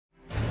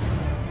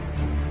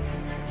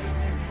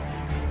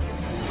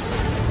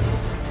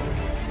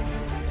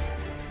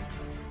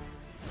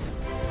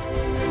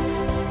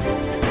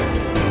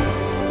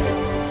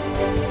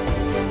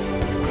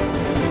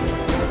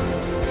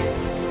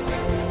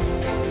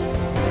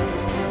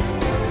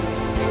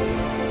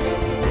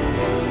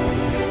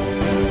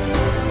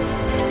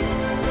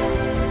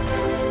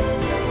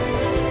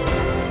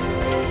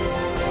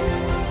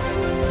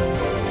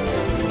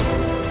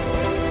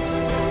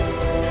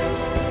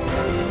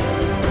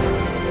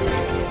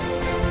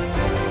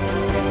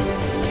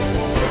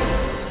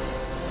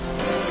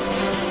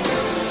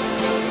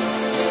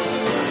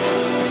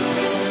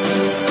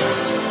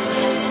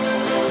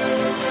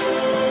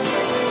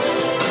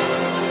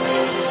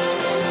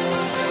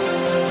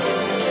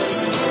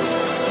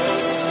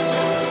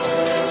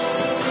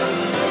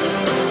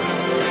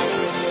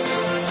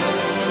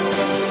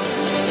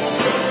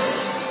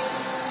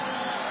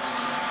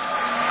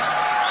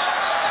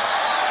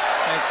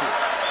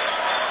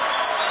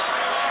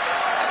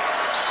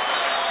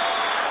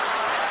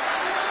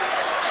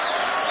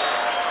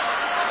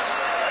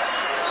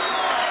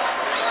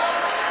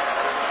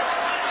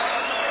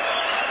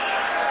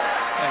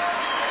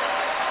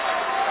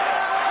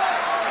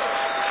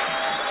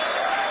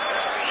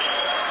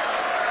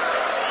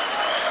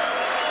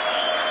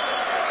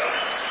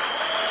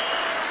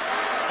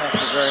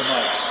very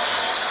much.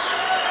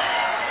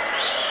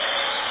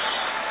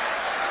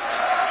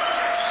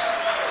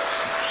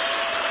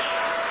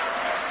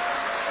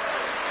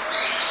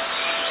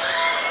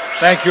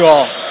 Thank you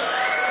all.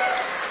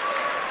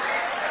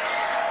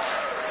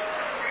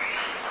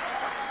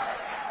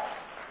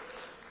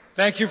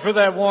 Thank you for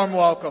that warm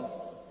welcome.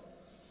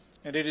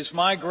 And it is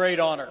my great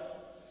honor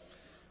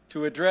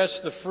to address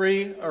the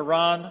Free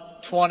Iran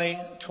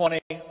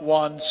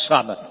 2021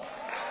 Summit.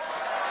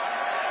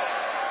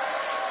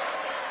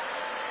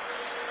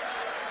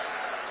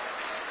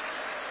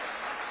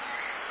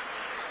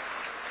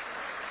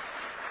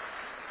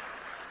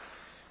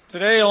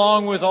 Today,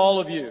 along with all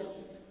of you,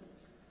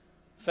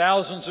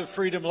 thousands of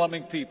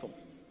freedom-loving people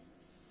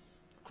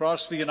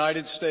across the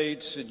United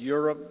States and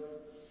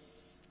Europe,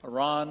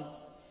 Iran,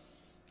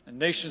 and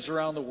nations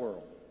around the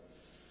world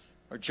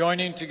are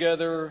joining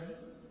together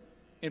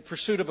in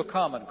pursuit of a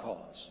common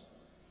cause: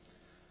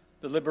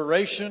 the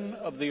liberation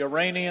of the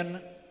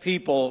Iranian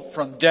people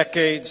from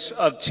decades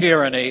of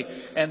tyranny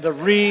and the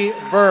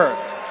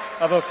rebirth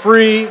of a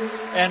free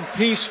and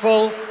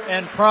peaceful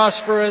and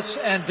prosperous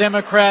and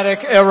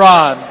democratic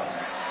Iran.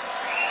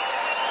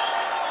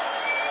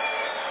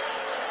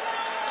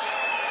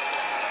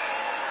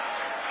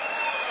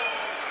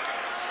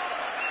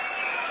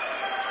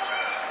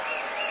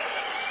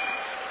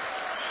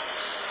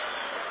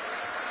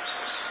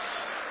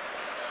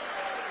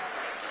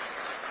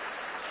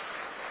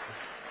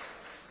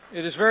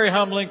 It is very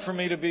humbling for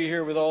me to be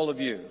here with all of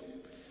you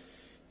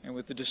and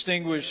with the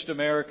distinguished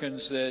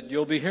Americans that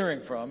you'll be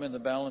hearing from in the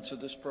balance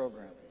of this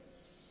program.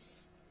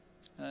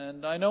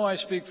 And I know I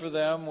speak for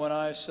them when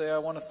I say I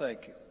want to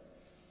thank you.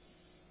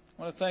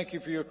 I want to thank you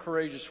for your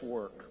courageous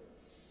work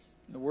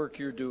and the work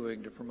you're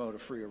doing to promote a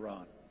free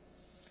Iran.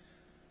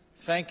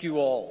 Thank you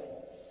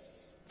all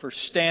for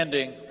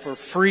standing for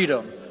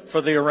freedom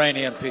for the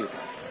Iranian people.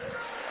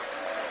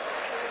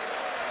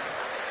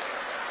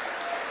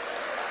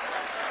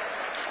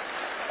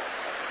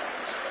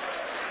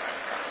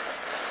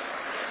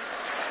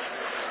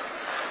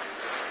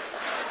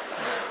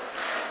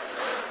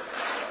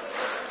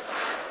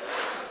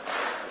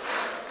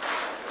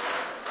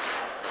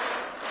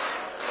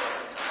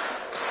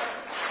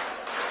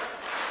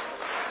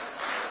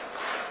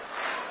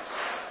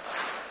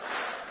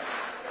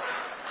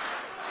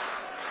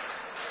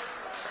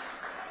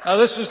 Now,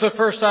 this is the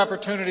first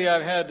opportunity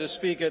I've had to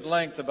speak at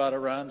length about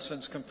Iran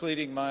since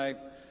completing my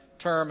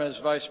term as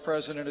Vice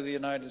President of the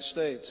United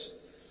States.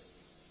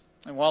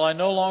 And while I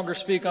no longer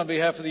speak on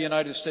behalf of the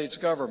United States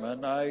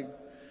government, I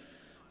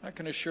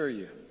can assure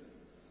you,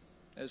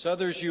 as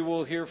others you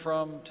will hear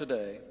from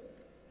today,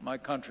 my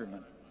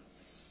countrymen,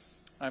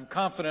 I'm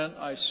confident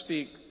I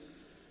speak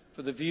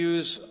for the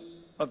views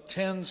of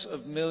tens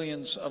of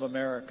millions of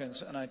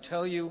Americans, and I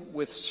tell you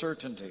with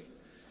certainty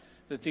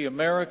that the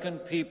American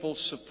people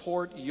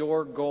support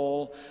your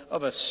goal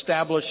of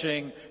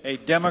establishing a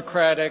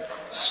democratic,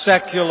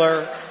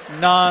 secular,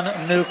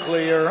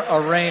 non-nuclear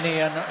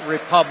Iranian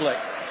republic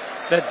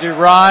that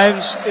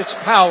derives its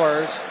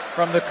powers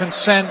from the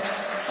consent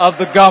of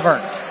the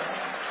governed.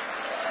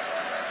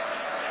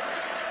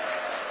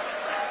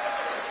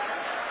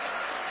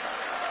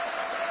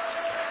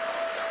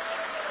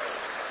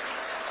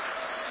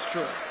 It's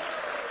true.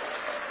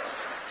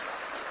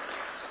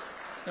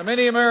 Now,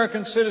 many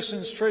American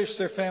citizens trace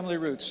their family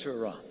roots to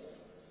Iran.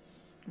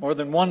 More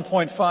than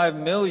 1.5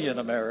 million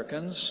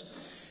Americans,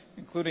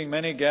 including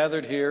many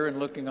gathered here and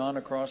looking on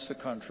across the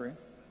country,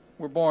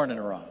 were born in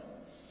Iran,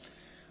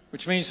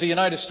 which means the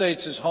United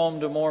States is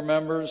home to more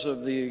members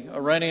of the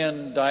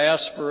Iranian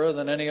diaspora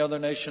than any other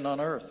nation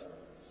on earth.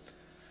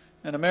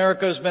 And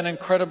America has been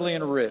incredibly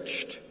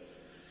enriched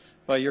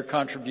by your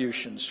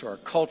contributions to our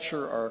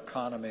culture, our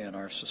economy, and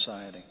our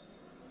society.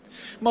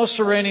 Most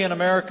Iranian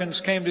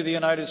Americans came to the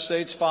United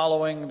States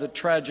following the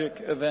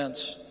tragic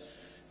events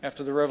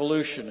after the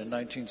revolution in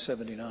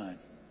 1979.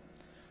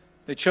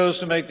 They chose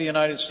to make the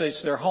United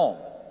States their home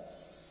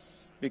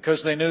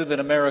because they knew that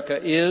America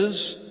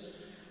is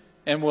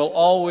and will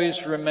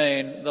always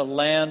remain the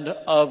land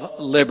of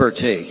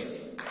liberty.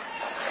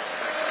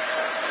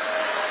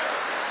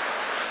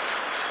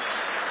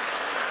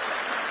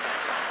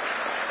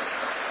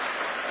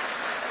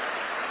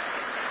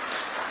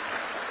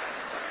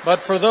 But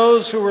for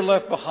those who were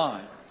left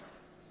behind,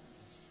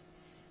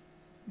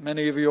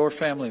 many of your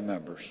family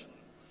members,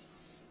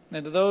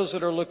 and to those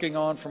that are looking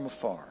on from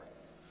afar,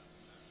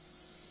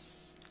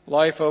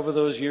 life over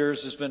those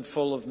years has been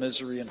full of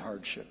misery and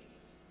hardship.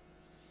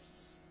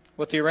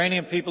 What the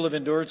Iranian people have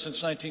endured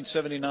since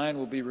 1979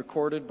 will be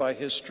recorded by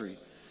history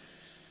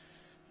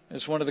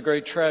as one of the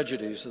great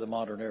tragedies of the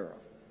modern era.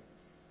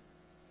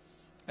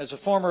 As a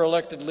former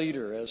elected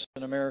leader, as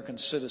an American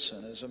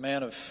citizen, as a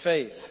man of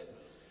faith,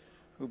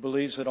 who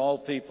believes that all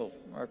people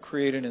are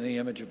created in the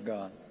image of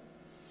God,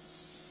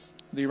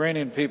 the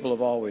Iranian people have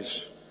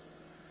always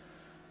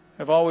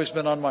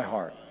been on my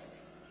heart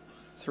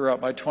throughout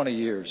my 20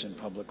 years in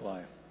public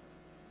life.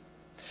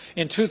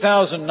 In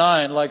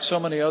 2009, like so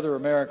many other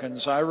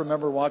Americans, I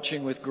remember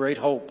watching with great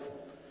hope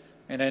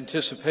and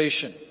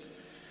anticipation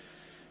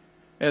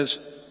as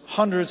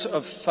hundreds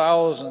of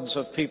thousands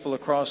of people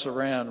across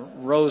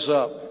Iran rose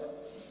up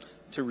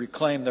to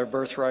reclaim their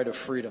birthright of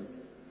freedom.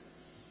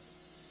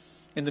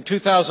 In the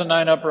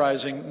 2009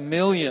 uprising,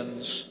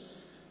 millions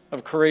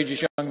of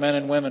courageous young men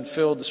and women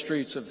filled the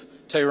streets of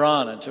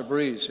Tehran and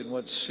Tabriz in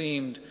what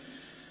seemed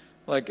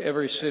like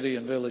every city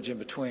and village in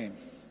between.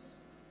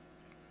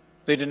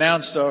 They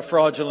denounced a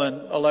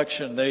fraudulent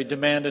election. They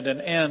demanded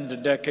an end to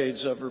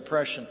decades of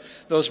repression.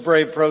 Those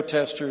brave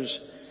protesters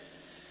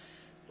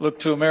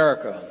looked to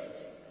America,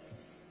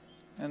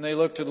 and they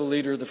looked to the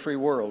leader of the free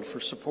world for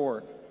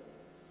support.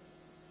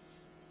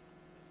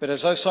 But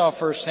as I saw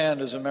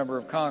firsthand as a member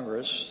of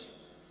Congress,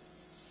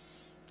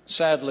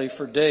 sadly,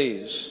 for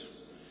days,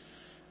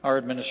 our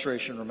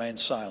administration remained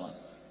silent.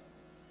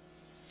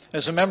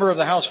 As a member of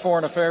the House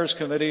Foreign Affairs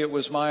Committee, it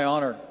was my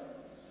honor.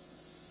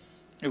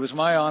 It was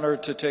my honor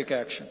to take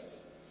action,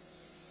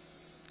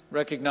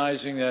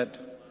 recognizing that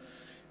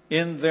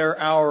in their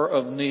hour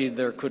of need,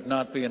 there could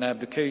not be an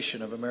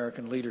abdication of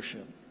American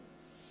leadership.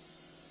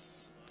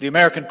 The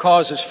American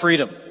cause is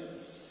freedom,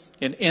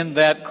 and in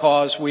that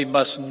cause, we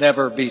must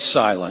never be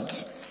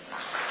silent.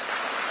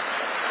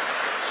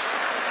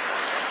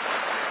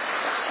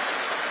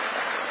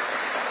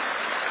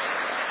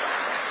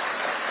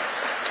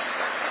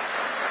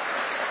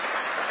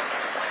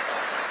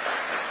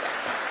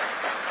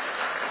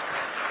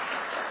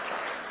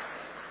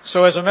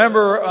 So as a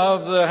member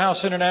of the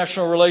House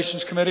International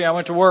Relations Committee, I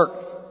went to work.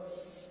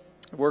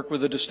 I worked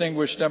with a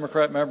distinguished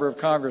Democrat member of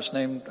Congress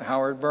named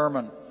Howard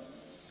Berman.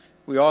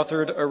 We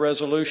authored a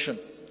resolution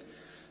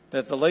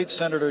that the late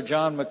Senator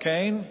John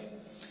McCain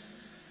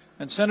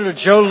and Senator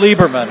Joe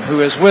Lieberman, who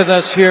is with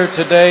us here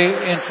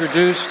today,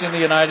 introduced in the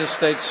United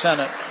States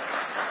Senate.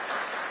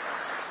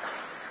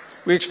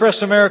 We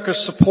expressed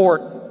America's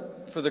support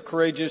for the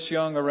courageous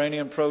young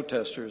Iranian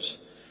protesters,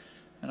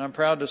 and I'm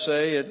proud to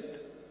say it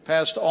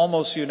passed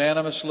almost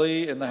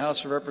unanimously in the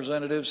House of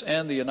Representatives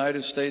and the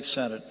United States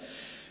Senate.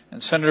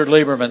 And Senator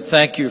Lieberman,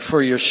 thank you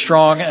for your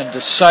strong and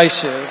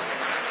decisive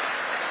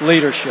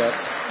leadership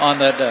on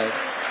that day.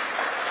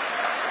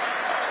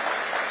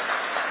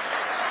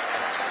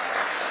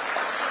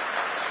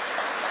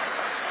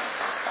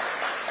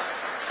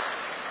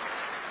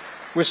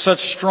 With such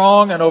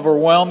strong and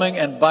overwhelming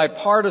and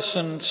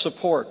bipartisan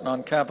support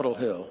on Capitol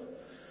Hill,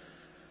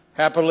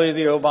 happily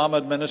the Obama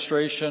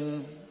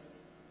administration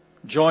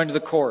joined the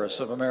chorus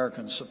of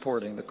Americans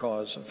supporting the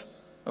cause of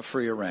a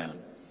free Iran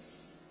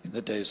in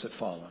the days that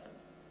followed.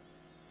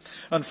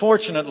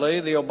 Unfortunately,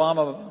 the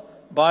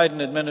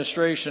Obama-Biden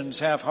administration's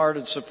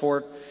half-hearted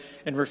support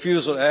and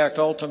refusal to act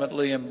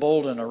ultimately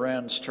emboldened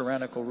Iran's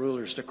tyrannical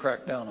rulers to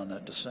crack down on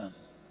that dissent.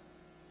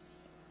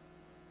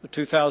 The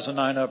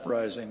 2009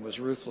 uprising was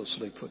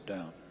ruthlessly put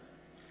down.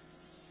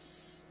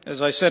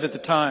 As I said at the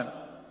time,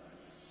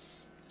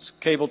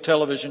 cable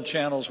television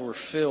channels were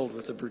filled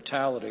with the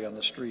brutality on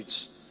the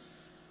streets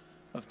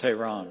of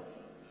Tehran.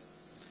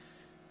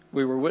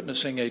 We were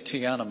witnessing a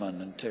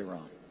Tiananmen in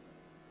Tehran.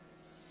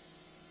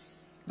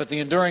 But the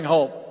enduring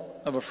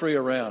hope of a free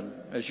Iran,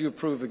 as you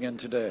approve again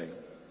today,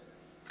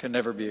 can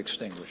never be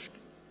extinguished.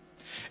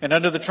 And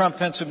under the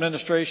Trump-Pence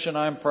administration,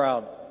 I'm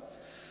proud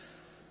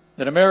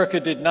that America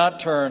did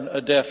not turn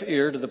a deaf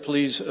ear to the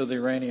pleas of the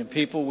Iranian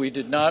people. We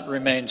did not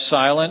remain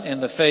silent in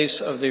the face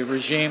of the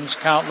regime's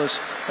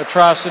countless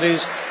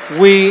atrocities.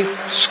 We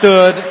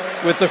stood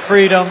with the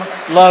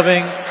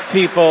freedom-loving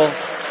people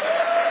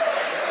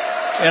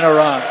in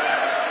Iran.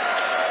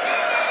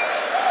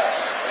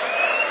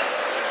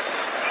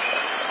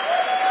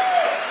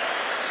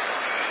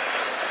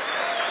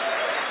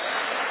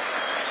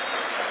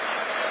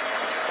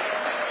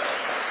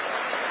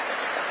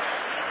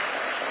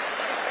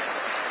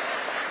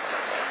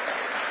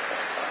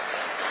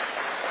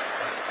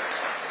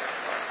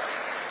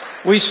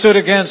 We stood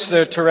against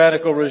their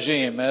tyrannical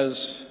regime,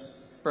 as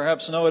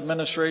perhaps no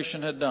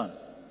administration had done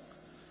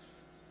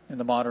in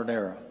the modern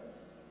era.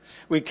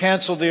 We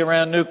canceled the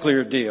Iran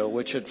nuclear deal,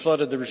 which had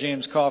flooded the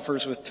regime's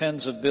coffers with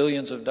tens of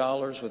billions of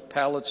dollars, with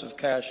pallets of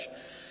cash,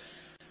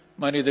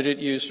 money that it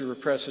used to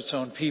repress its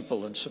own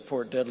people and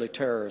support deadly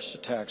terrorist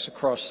attacks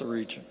across the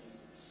region.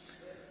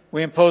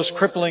 We imposed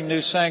crippling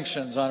new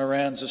sanctions on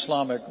Iran's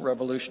Islamic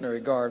Revolutionary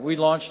Guard. We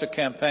launched a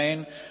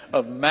campaign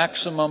of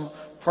maximum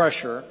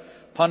pressure,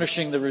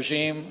 punishing the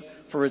regime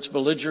for its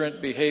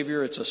belligerent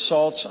behavior, its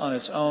assaults on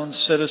its own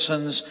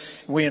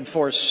citizens. We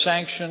enforced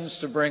sanctions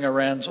to bring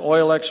Iran's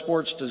oil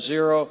exports to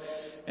zero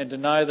and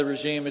deny the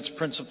regime its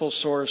principal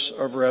source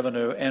of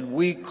revenue. And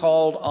we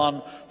called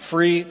on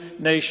free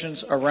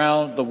nations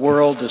around the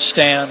world to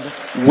stand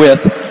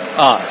with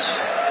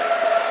us.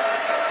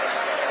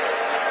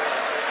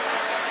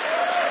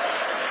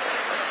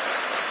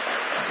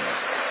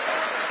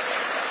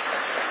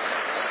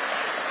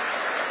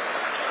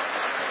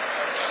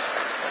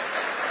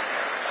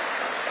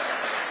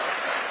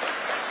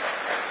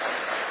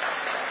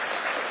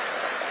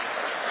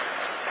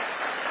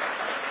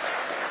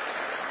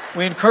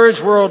 We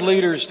encourage world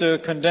leaders to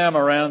condemn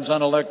Iran's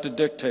unelected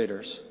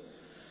dictators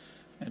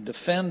and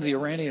defend the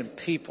Iranian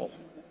people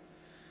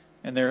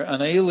and their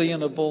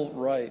unalienable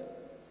right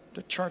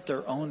to chart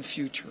their own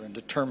future and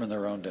determine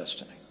their own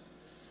destiny.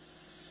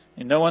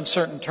 In no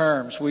uncertain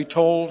terms, we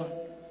told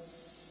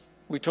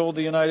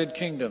the United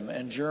Kingdom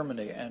and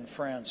Germany and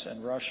France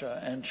and Russia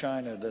and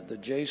China that the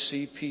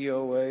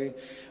JCPOA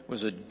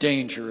was a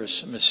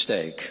dangerous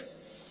mistake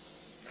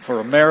for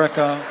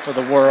America, for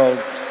the world,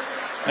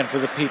 and for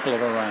the people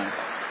of Iran.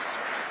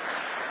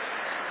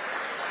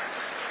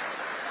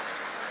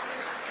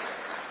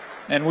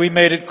 And we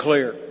made it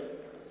clear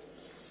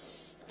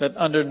that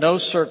under no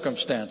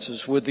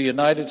circumstances would the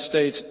United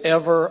States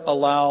ever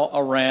allow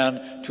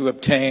Iran to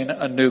obtain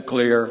a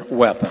nuclear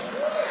weapon.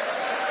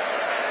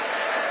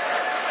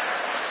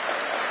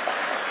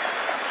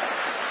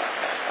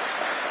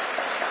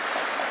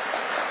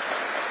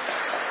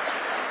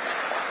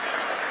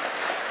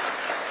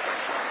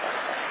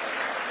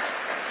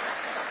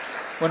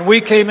 When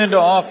we came into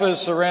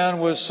office, Iran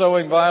was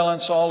sowing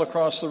violence all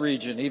across the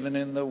region, even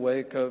in the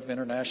wake of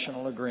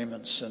international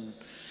agreements and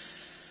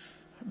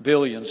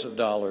billions of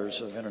dollars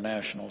of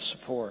international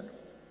support.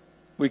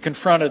 We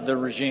confronted the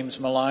regime's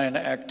malign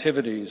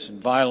activities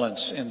and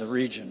violence in the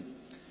region.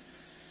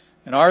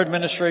 And our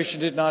administration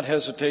did not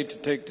hesitate to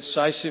take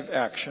decisive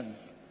action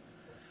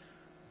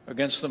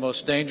against the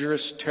most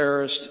dangerous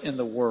terrorist in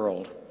the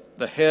world.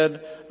 The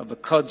head of the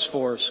Quds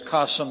Force,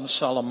 Qasem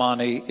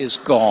Soleimani, is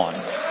gone.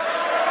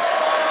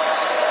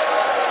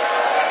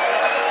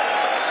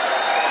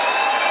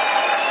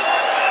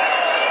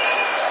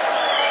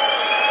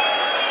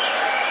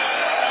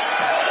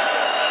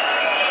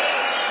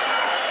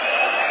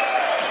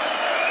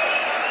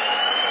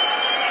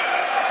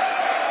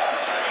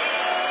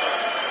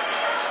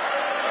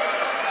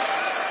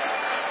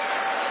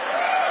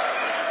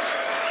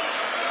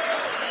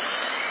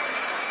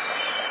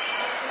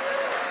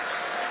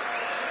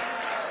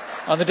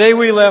 On the day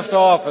we left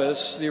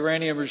office, the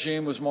Iranian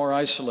regime was more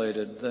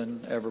isolated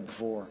than ever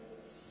before.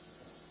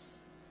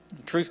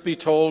 Truth be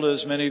told,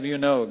 as many of you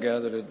know,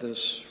 gathered at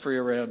this Free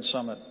Iran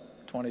Summit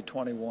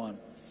 2021,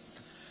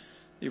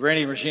 the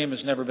Iranian regime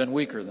has never been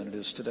weaker than it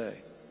is today.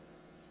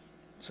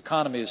 Its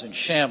economy is in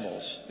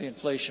shambles. The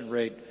inflation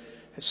rate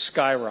has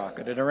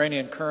skyrocketed.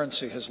 Iranian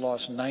currency has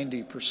lost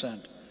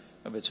 90%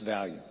 of its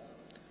value.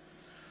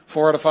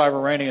 4 out of 5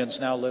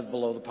 Iranians now live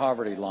below the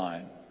poverty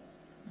line.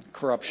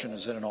 Corruption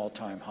is at an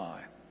all-time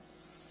high.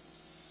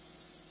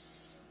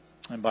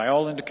 And by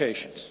all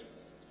indications,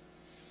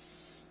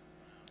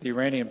 the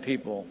Iranian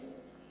people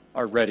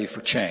are ready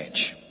for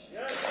change.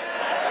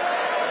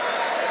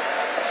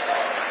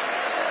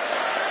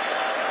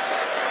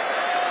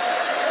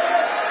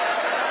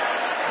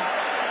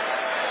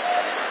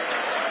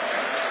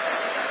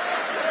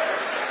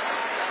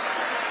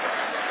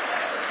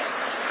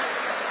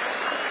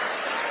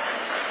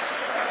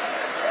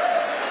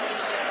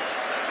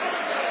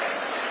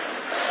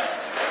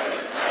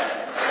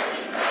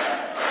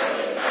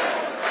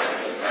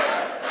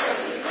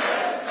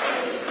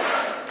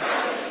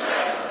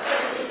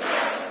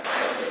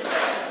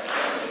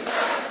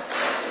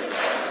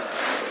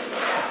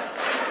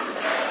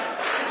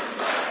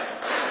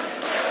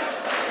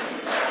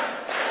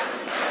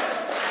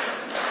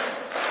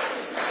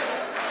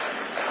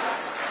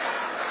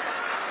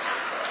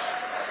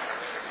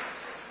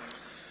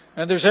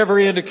 And there's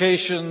every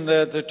indication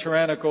that the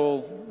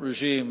tyrannical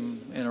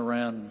regime in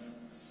Iran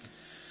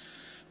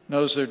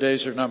knows their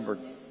days are numbered.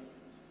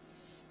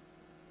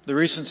 The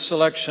recent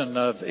selection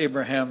of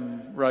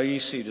Ebrahim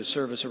Raisi to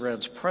serve as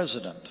Iran's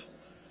president,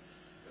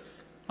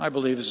 I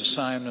believe, is a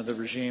sign of the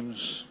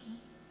regime's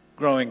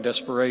growing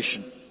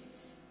desperation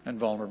and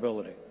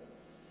vulnerability.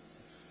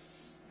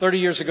 30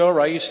 years ago,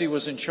 Raisi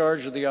was in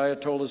charge of the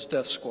Ayatollah's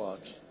death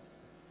squads,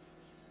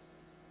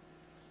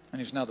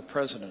 and he's now the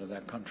president of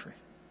that country.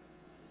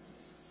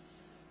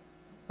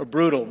 A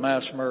brutal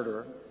mass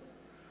murderer,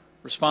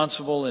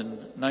 responsible in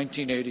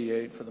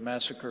 1988 for the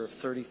massacre of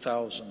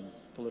 30,000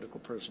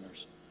 political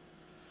prisoners.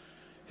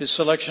 His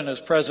selection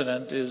as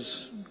president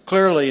is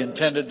clearly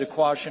intended to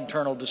quash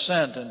internal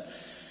dissent and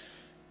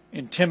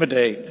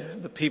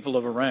intimidate the people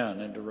of Iran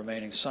into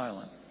remaining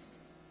silent.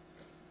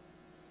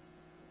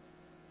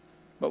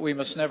 But we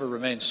must never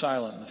remain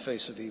silent in the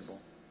face of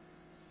evil.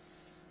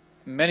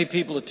 Many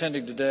people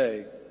attending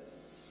today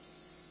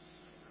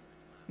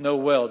know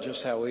well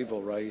just how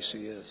evil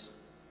Raisi is.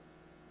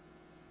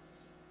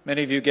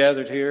 Many of you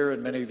gathered here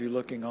and many of you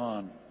looking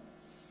on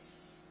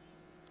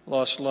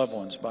lost loved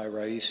ones by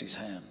Raisi's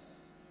hand.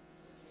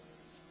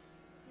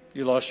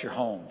 You lost your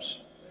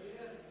homes,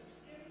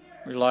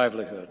 your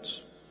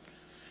livelihoods.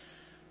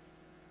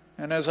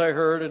 And as I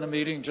heard in a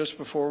meeting just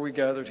before we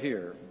gathered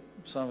here,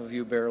 some of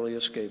you barely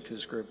escaped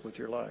his grip with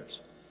your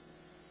lives.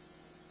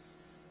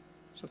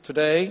 So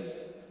today,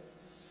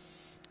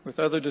 with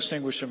other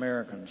distinguished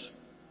Americans,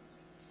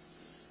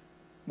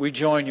 we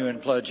join you in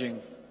pledging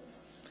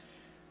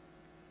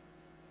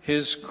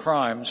his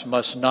crimes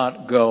must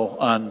not go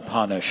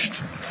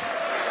unpunished.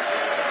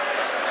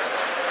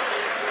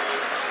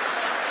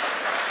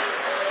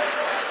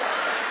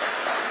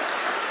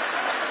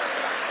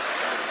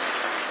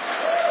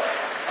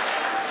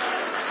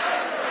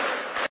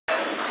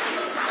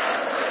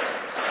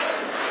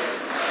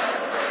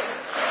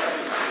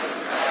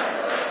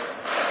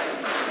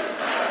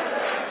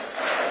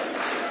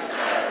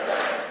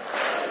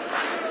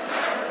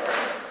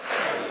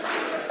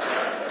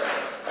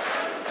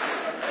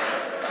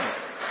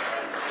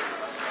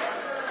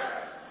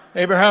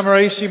 Abraham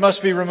Raisi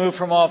must be removed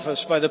from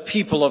office by the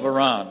people of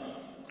Iran,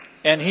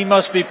 and he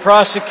must be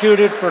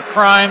prosecuted for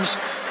crimes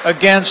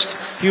against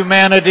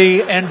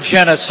humanity and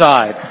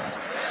genocide.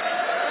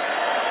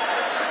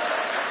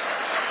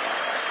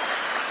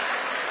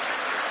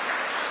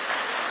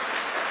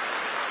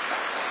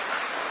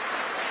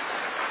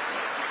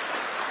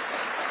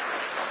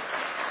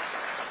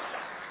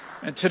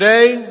 And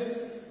today,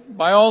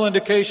 by all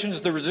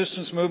indications, the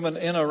resistance movement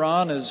in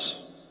Iran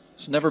has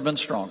never been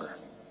stronger.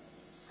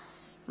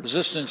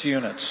 Resistance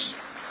units.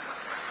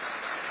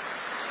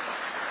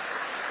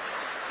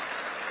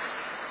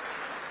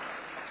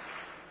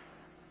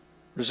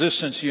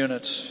 Resistance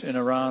units in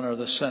Iran are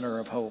the center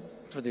of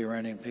hope for the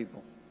Iranian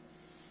people.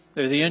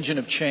 They're the engine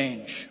of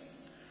change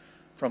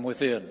from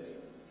within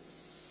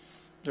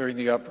during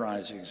the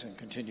uprisings and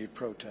continued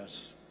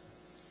protests.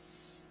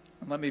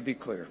 And let me be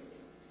clear,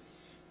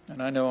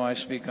 and I know I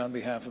speak on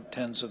behalf of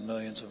tens of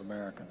millions of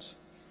Americans,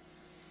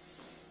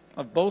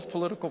 of both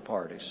political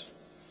parties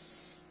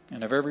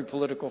and of every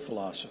political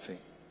philosophy.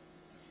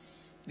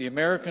 The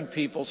American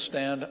people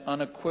stand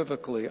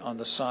unequivocally on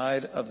the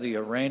side of the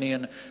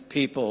Iranian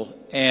people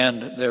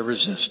and their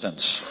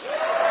resistance.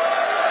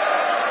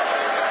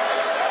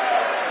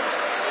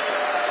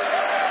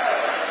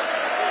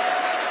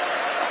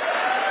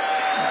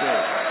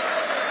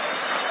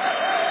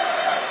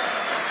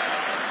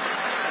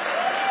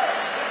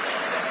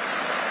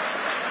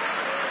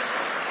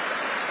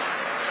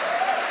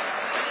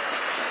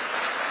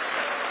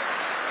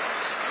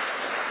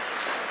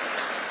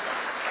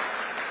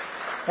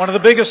 One of the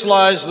biggest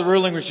lies the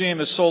ruling regime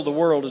has sold the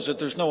world is that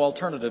there's no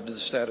alternative to the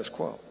status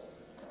quo.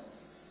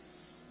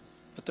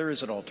 But there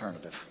is an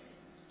alternative.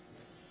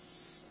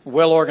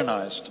 Well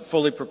organized,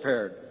 fully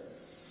prepared,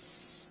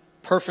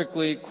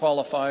 perfectly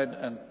qualified,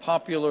 and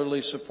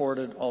popularly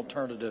supported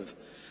alternative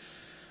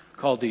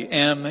called the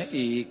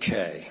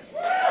MEK.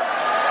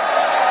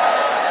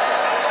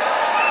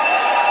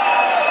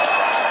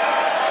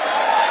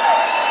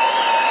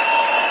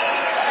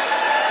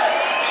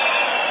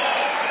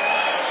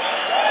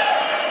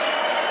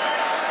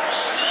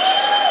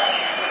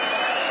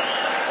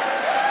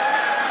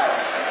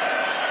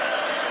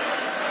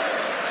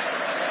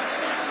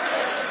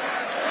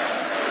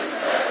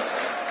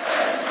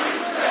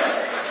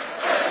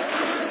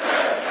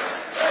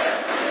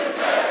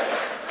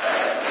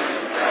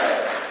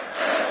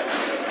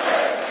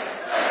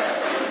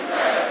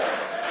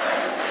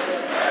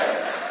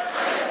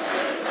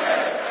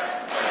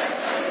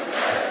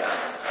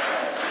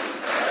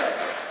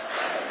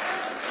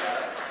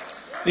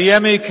 The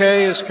MEK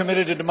is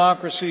committed to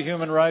democracy,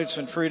 human rights,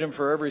 and freedom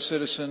for every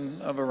citizen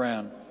of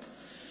Iran.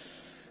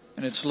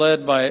 And it's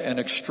led by an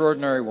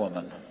extraordinary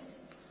woman.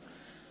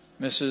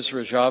 Mrs.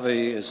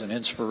 Rajavi is an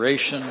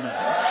inspiration to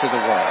the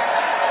world.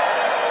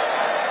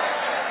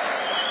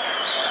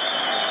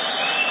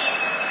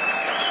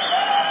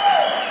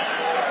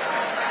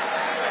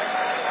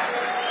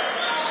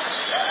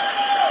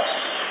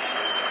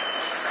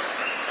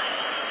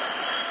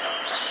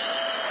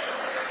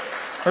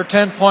 Her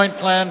 10-point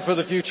plan for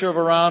the future of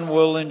Iran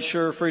will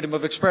ensure freedom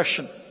of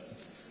expression,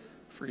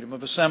 freedom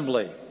of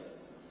assembly,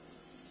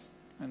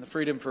 and the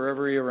freedom for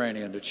every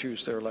Iranian to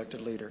choose their elected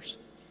leaders.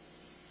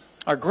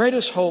 Our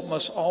greatest hope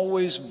must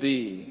always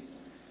be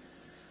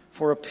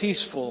for a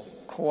peaceful,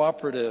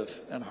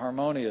 cooperative, and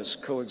harmonious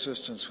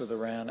coexistence with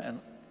Iran and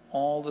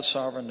all the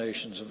sovereign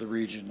nations of the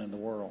region and the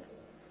world.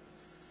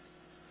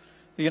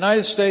 The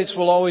United States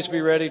will always be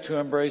ready to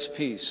embrace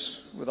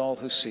peace with all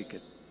who seek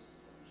it.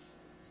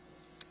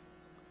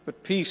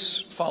 But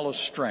peace follows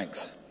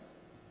strength.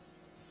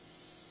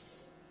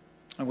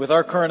 And with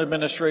our current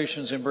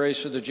administration's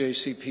embrace of the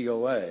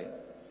JCPOA,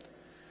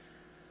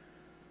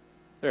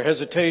 their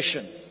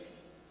hesitation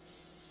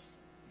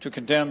to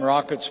condemn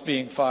rockets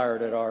being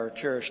fired at our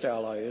cherished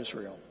ally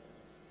Israel,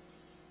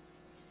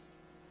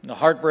 and the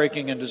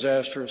heartbreaking and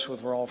disastrous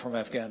withdrawal from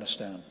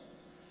Afghanistan,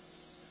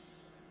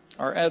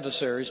 our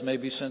adversaries may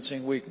be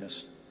sensing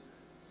weakness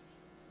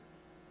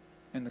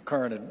in the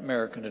current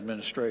American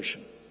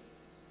administration.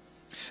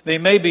 They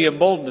may be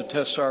emboldened to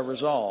test our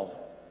resolve.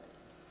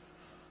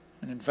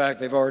 And in fact,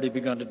 they've already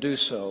begun to do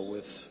so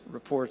with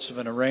reports of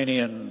an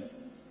Iranian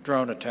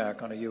drone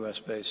attack on a U.S.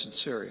 base in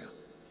Syria.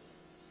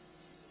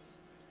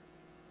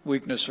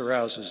 Weakness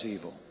arouses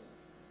evil.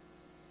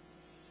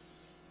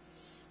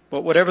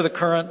 But whatever the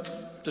current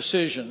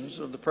decisions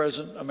of the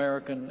present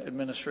American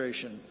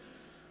administration,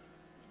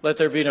 let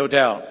there be no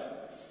doubt,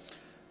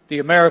 the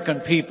American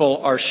people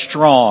are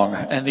strong,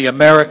 and the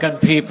American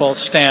people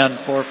stand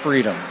for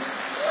freedom.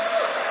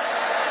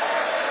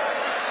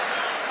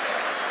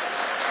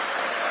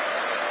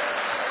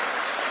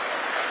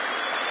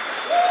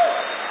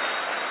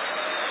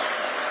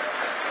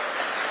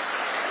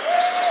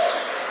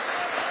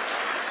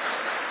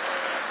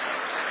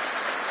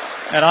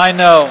 And I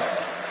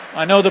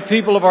know the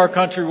people of our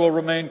country will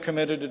remain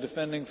committed to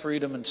defending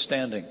freedom and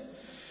standing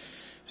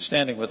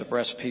with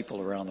oppressed people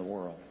around the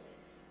world.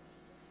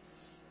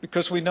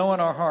 Because we know in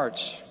our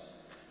hearts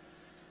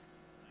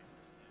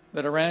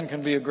that Iran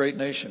can be a great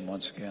nation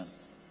once again.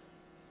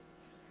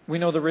 We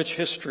know the rich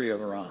history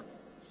of Iran,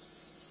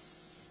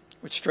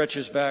 which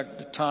stretches back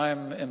to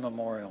time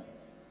immemorial.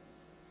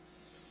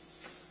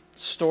 The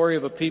story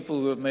of a people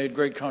who have made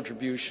great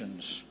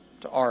contributions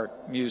to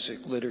art,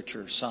 music,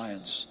 literature,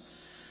 science,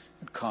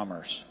 and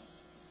commerce.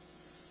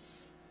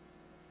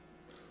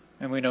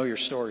 And we know your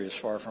story is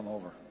far from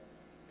over.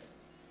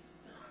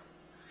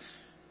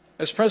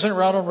 As President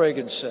Ronald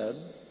Reagan said,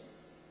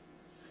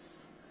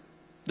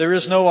 there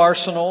is no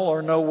arsenal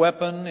or no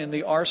weapon in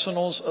the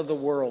arsenals of the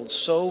world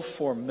so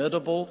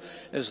formidable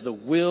as the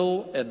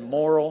will and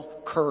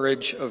moral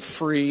courage of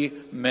free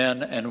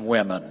men and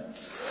women.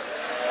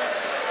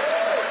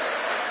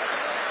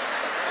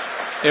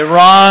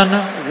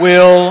 Iran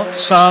will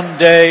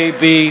someday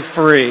be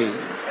free.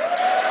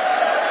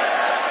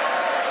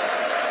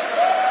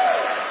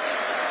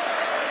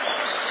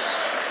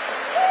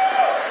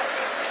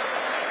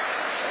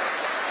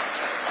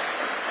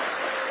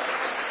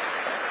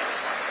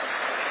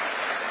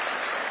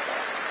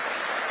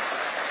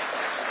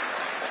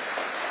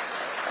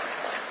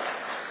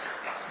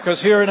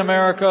 Because here in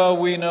America,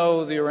 we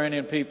know the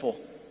Iranian people.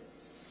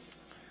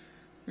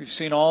 We've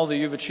seen all that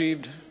you've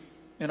achieved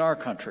in our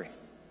country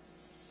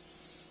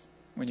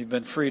when you've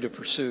been free to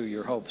pursue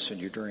your hopes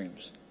and your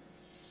dreams.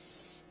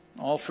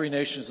 All free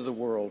nations of the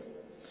world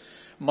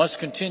must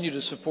continue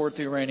to support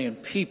the Iranian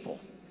people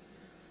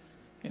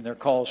in their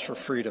calls for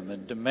freedom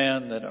and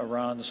demand that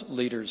Iran's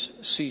leaders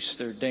cease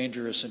their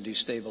dangerous and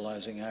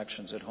destabilizing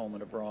actions at home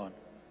and abroad.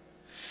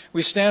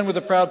 We stand with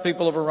the proud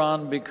people of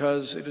Iran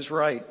because it is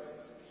right.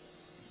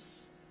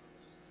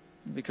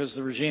 Because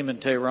the regime in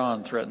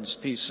Tehran threatens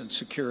peace and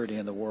security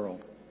in the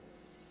world.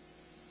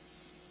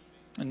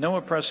 And no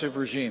oppressive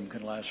regime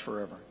can last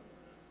forever.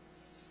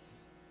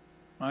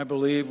 I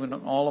believe with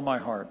all of my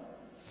heart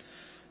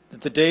that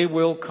the day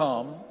will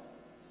come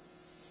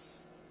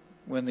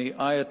when the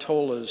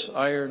Ayatollah's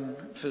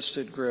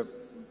iron-fisted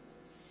grip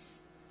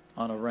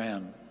on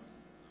Iran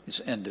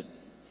is ended.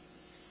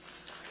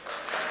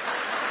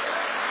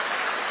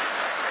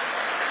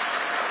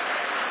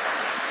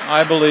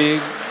 I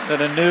believe that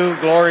a new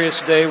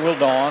glorious day will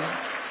dawn,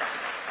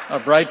 a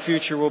bright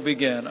future will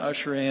begin,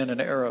 ushering in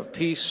an era of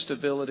peace,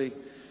 stability,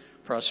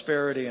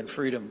 prosperity, and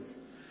freedom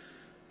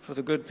for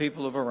the good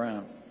people of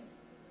Iran.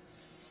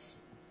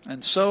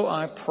 And so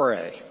I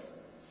pray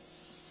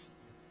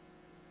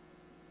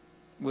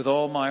with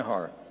all my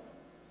heart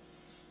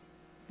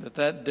that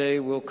that day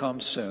will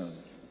come soon.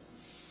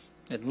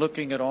 And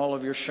looking at all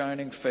of your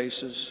shining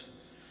faces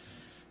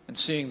and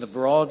seeing the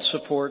broad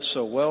support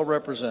so well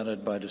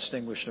represented by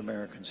distinguished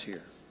Americans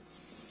here,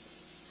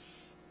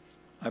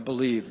 I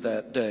believe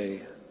that day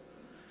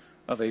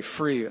of a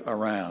free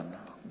Iran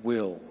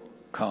will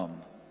come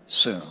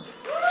soon.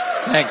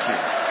 Thank you.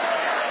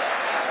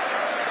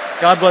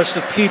 God bless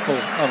the people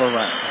of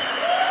Iran,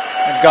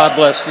 and God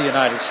bless the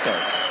United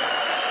States.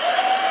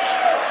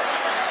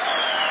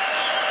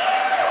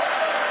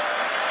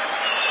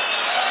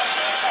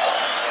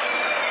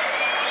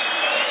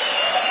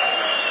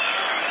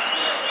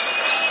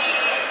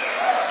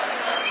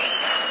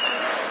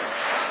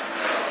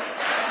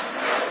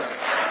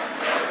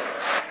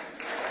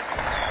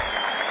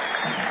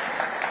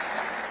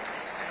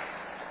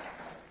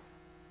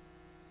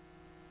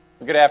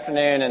 Good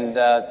afternoon, and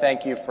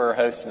thank you for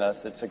hosting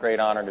us. It's a great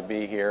honor to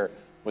be here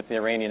with the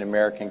Iranian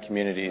American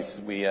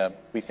communities. We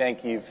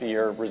thank you for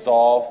your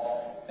resolve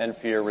and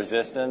for your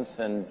resistance.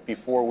 And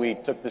before we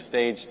took the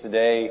stage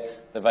today,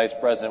 the Vice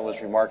President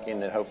was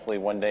remarking that hopefully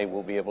one day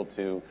we'll be able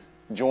to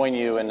join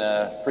you in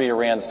a Free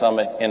Iran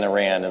Summit in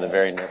Iran in the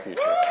very near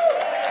future.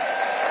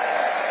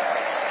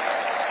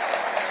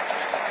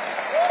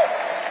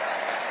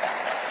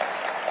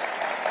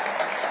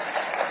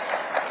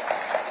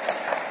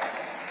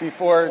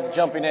 Before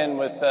jumping in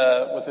with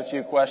a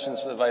few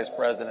questions for the Vice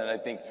President, I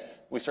think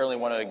we certainly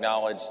want to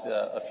acknowledge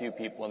a few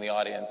people in the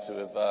audience who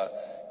have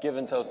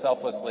given so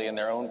selflessly in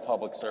their own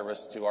public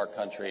service to our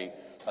country.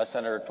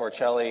 Senator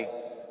Torcelli.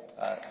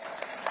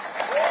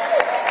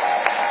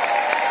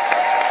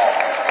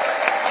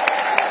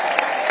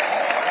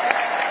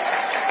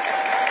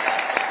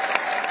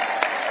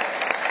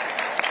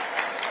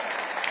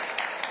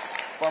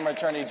 Former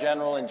Attorney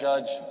General and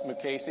Judge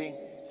Mukasey.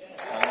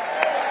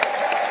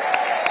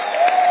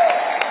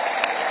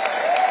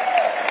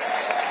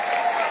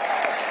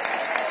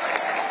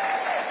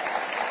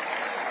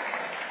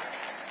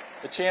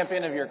 The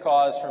champion of your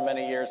cause for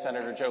many years,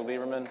 Senator Joe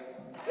Lieberman.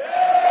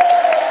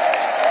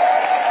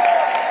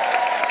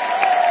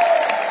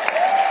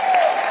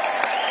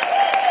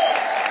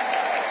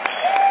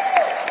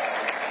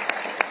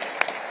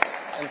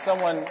 And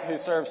someone who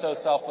served so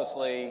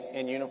selflessly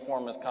in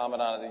uniform as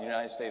Commandant of the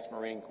United States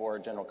Marine Corps,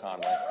 General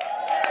Conway.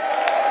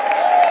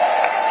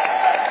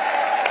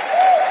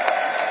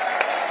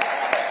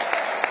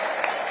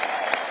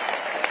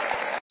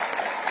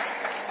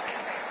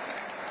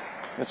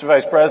 Mr.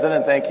 Vice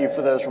President, thank you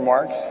for those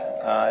remarks.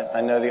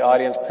 I know the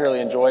audience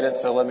clearly enjoyed it,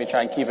 so let me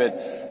try and keep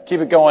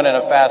it going at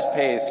a fast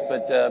pace.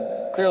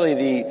 But clearly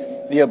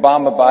the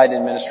Obama-Biden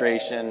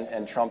administration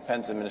and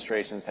Trump-Pence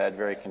administrations had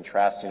very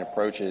contrasting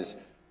approaches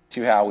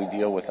to how we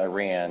deal with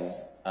Iran.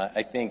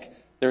 I think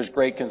there's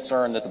great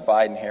concern that the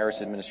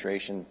Biden-Harris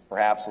administration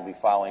perhaps will be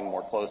following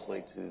more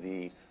closely to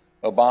the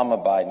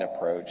Obama-Biden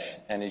approach.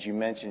 And as you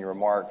mentioned in your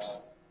remarks,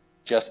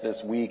 just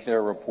this week there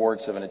are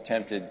reports of an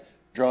attempted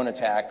drone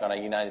attack on a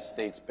United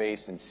States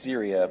base in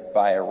Syria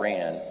by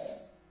Iran.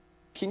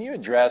 Can you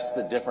address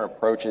the different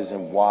approaches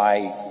and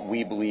why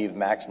we believe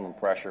maximum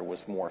pressure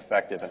was more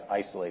effective in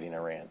isolating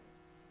Iran?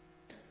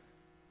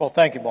 Well,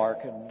 thank you,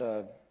 Mark.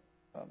 And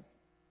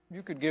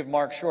you could give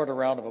Mark Short a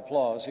round of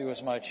applause. He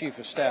was my chief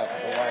of staff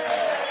at the White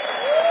House.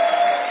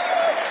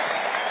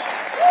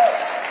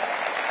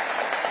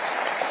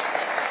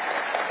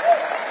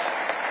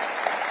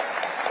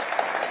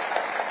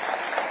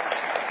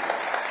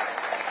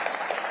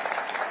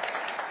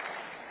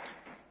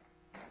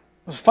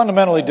 It was a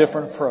fundamentally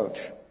different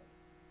approach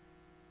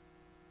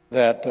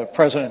that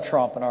President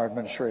Trump and our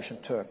administration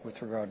took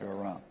with regard to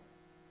Iran.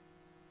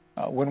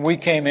 When we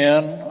came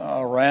in,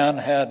 Iran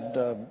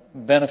had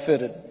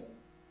benefited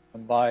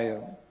by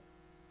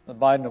the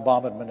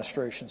Biden-Obama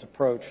administration's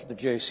approach, the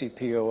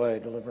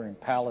JCPOA, delivering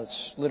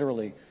pallets,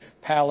 literally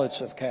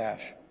pallets of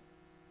cash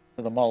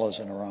to the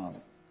mullahs in Iran,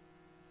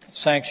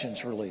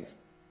 sanctions relief.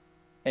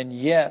 And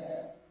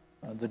yet,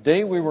 the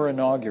day we were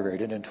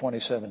inaugurated in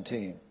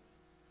 2017,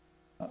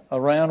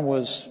 Iran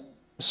was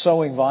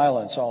sowing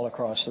violence all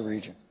across the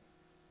region.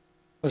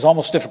 It was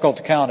almost difficult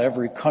to count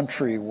every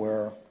country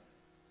where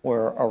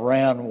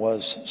Iran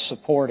was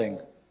supporting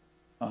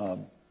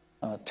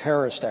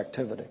terrorist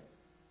activity.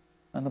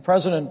 And the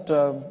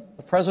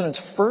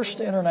president's first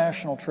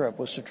international trip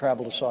was to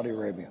travel to Saudi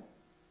Arabia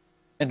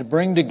and to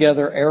bring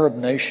together Arab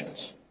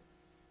nations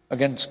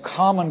against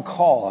common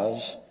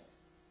cause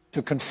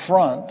to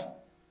confront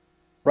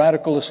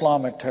radical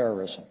Islamic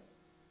terrorism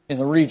in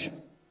the region.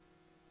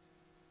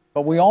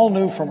 But we all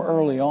knew from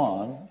early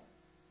on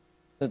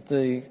that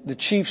the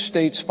chief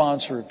state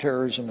sponsor of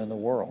terrorism in the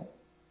world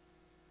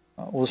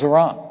was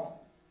Iran.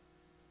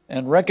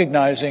 And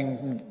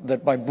recognizing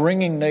that by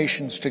bringing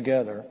nations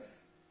together,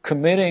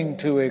 committing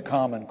to a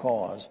common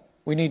cause,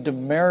 we need to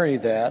marry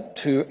that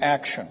to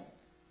action.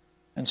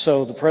 And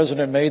so the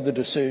president made the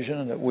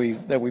decision that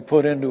we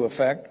put into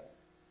effect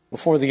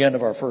before the end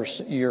of our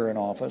first year in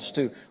office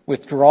to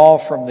withdraw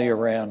from the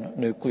Iran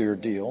nuclear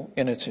deal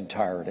in its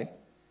entirety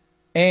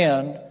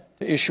and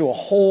to issue a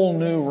whole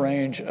new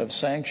range of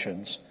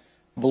sanctions,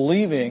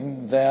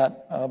 believing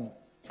that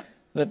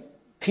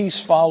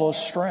peace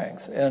follows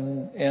strength.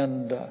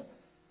 And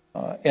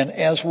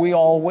as we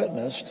all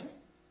witnessed,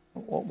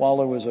 while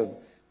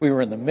we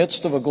were in the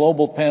midst of a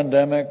global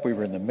pandemic, we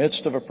were in the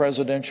midst of a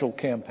presidential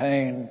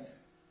campaign,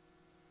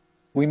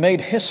 we made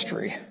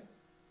history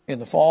in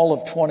the fall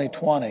of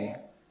 2020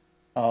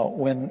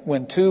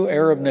 when two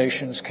Arab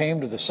nations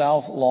came to the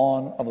south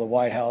lawn of the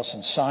White House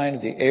and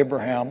signed the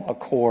Abraham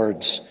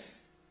Accords,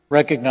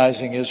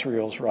 recognizing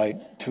Israel's right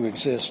to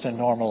exist and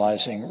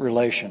normalizing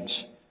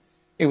relations.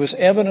 It was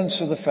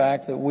evidence of the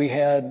fact that we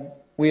had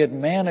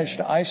managed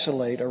to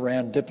isolate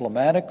Iran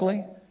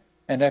diplomatically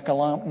and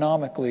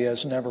economically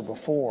as never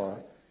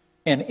before.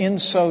 And in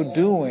so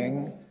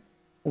doing,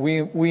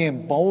 we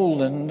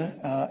emboldened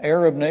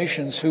Arab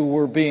nations who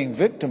were being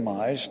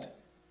victimized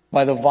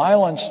by the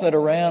violence that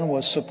Iran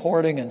was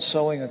supporting and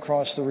sowing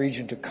across the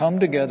region to come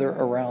together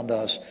around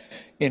us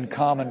in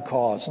common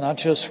cause, not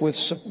just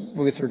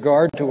with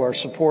regard to our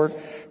support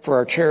for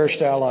our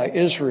cherished ally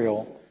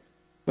Israel,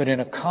 but in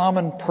a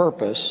common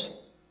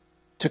purpose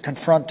to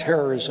confront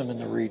terrorism in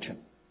the region.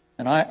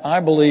 And I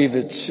believe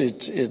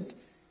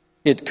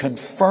it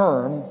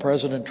confirmed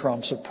President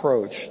Trump's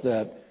approach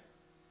that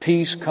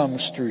peace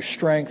comes through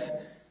strength,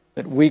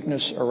 that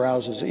weakness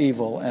arouses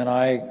evil. And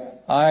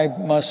I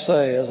must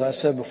say, as I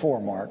said before,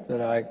 Mark,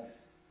 that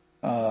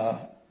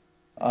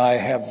I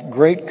have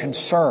great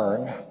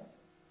concern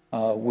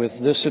with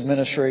this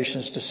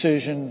administration's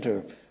decision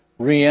to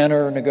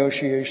re-enter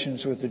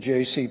negotiations with the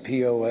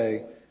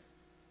JCPOA,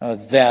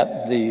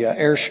 that the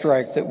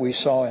airstrike that we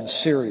saw in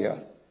Syria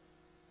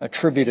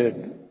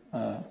attributed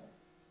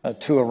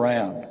to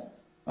Iran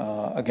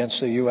against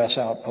the U.S.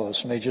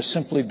 outposts may just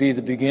simply be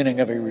the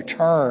beginning of a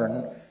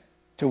return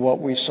to what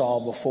we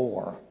saw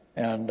before.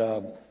 And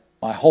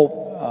my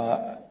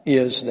hope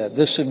is that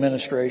this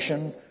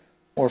administration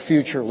or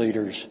future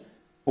leaders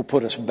will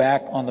put us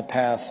back on the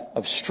path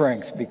of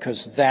strength,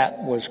 because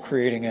that was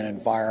creating an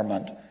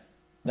environment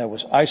that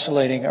was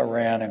isolating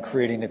Iran and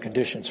creating the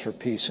conditions for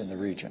peace in the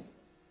region.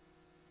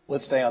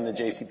 Let's stay on the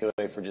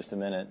JCPOA for just a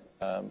minute.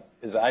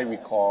 As I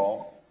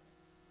recall,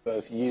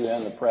 both you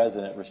and the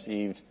president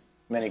received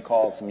many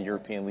calls from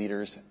European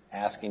leaders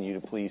asking you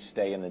to please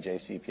stay in the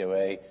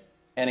JCPOA,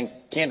 and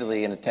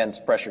candidly, an intense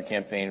pressure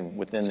campaign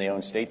within the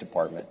own State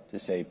Department to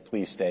say,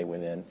 please stay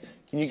within.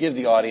 Can you give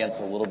the audience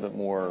a little bit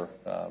more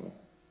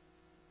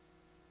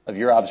of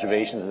your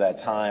observations of that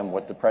time,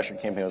 what the pressure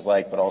campaign was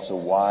like, but also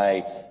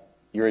why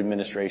your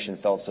administration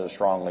felt so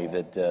strongly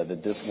that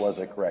this was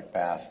a correct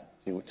path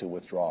to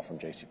withdraw from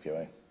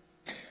JCPOA?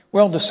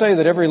 Well, to say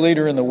that every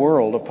leader in the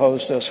world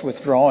opposed us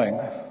withdrawing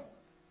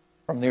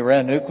from the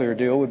Iran nuclear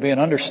deal would be an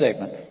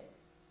understatement.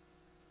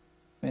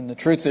 I mean, the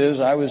truth is,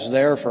 I was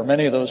there for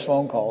many of those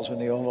phone calls in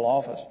the Oval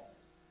Office.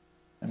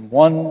 And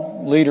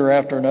one leader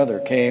after another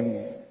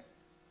came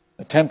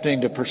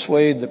attempting to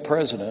persuade the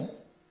president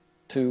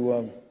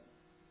to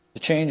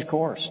change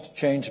course, to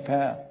change the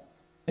path.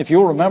 If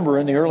you'll remember,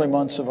 in the early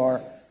months of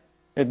our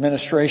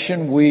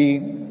administration,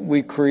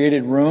 we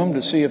created room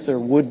to see if there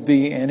would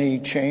be any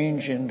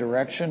change in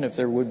direction, if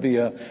there would be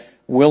a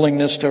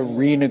willingness to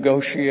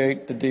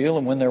renegotiate the deal,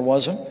 and when there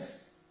wasn't,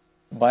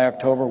 by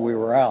October we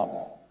were out.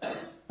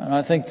 And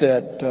I think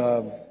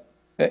that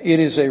it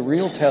is a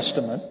real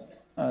testament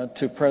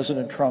to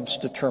President Trump's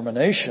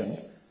determination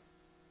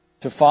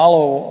to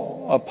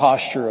follow a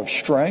posture of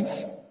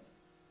strength,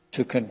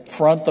 to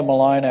confront the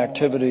malign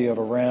activity of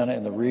Iran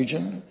in the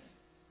region,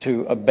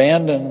 to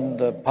abandon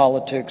the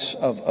politics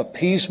of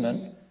appeasement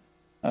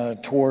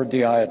toward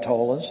the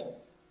Ayatollahs,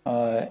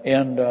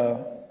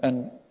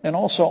 and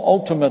also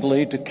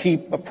ultimately to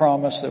keep a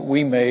promise that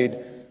we made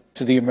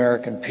to the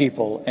American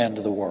people and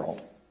to the world.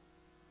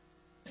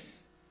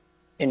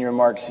 In your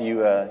remarks, you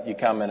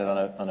commented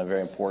on a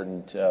very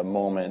important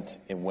moment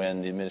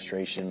when the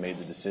administration made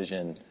the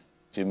decision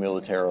to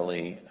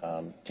militarily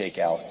take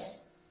out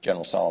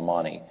General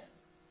Soleimani.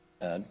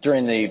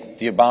 During the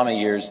Obama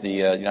years, the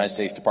United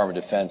States Department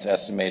of Defense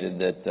estimated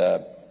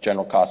that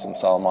General Qasem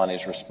Soleimani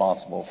is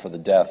responsible for the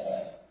death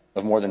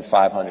of more than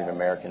 500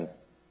 American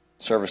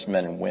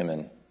servicemen and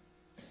women.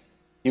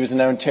 He was a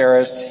known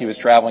terrorist. He was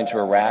traveling to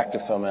Iraq to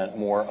foment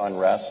more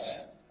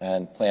unrest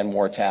and plan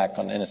more attacks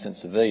on innocent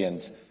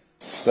civilians.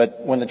 But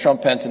when the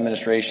Trump-Pence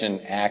administration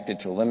acted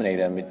to eliminate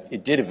him,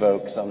 it did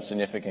evoke some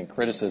significant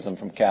criticism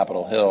from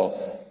Capitol Hill.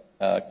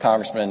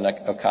 Congressman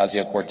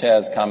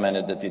Ocasio-Cortez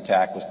commented that the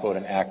attack was, quote,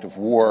 an act of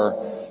war.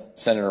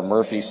 Senator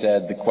Murphy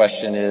said the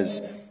question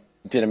is,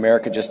 did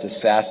America just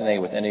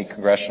assassinate with any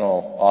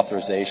congressional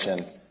authorization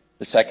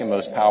the second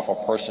most powerful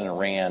person in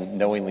Iran,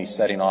 knowingly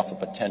setting off a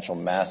potential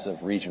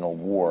massive regional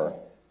war?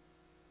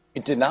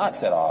 It did not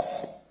set off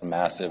a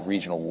massive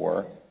regional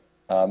war.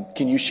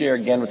 Can you share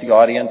again with the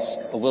audience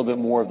a little bit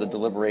more of the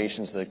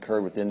deliberations that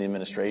occurred within the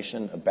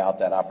administration about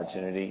that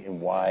opportunity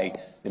and why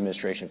the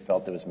administration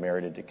felt it was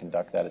merited to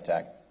conduct that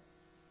attack?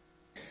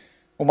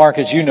 Well, Mark,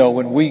 as you know,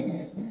 when we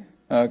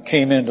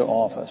came into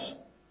office,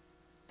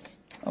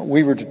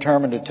 we were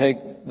determined to take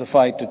the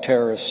fight to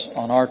terrorists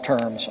on our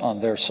terms, on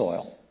their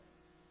soil,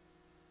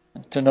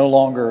 to no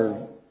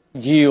longer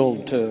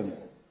yield to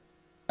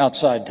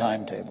outside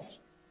timetables.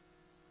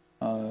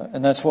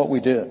 And that's what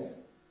we did.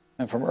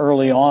 And from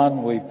early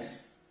on, we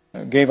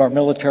gave our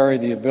military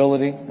the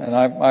ability, and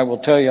I will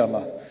tell you, I'm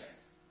a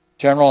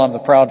general, I'm the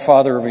proud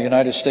father of a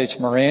United States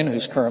Marine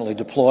who's currently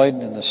deployed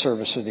in the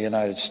service of the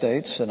United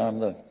States, and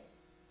I'm a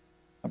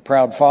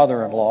proud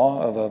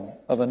father-in-law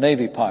of a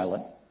Navy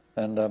pilot.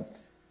 And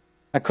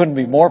I couldn't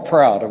be more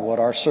proud of what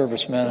our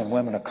servicemen and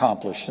women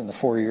accomplished in the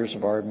 4 years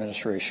of our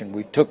administration.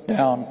 We took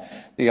down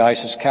the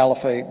ISIS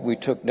caliphate. We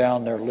took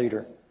down their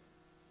leader.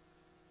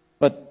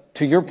 But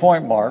to your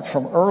point, Mark,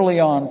 from early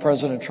on,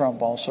 President Trump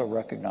also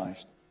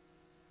recognized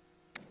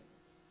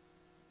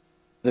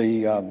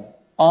the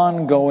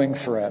ongoing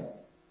threat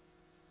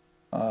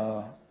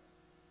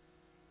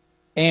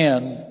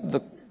and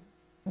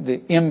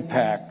the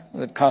impact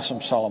that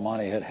Qasem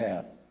Soleimani had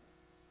had.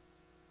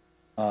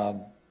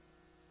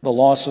 The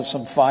loss of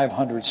some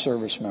 500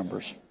 service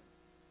members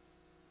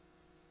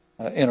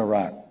in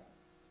Iraq,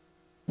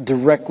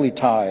 directly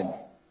tied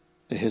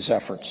to his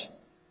efforts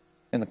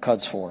in the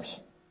Quds Force.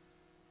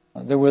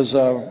 There was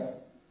a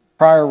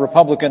prior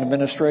Republican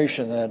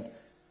administration that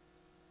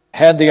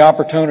had the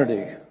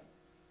opportunity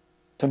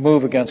to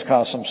move against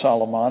Qasem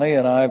Soleimani,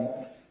 and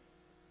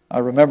I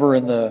remember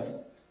in the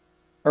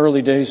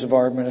early days of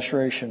our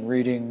administration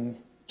reading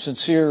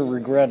sincere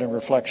regret and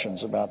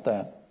reflections about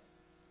that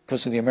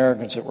because of the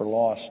Americans that were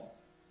lost,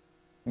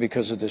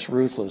 because of this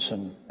ruthless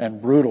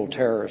and brutal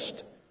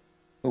terrorist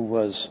who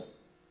was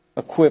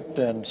equipped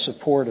and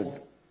supported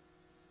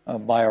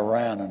by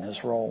Iran in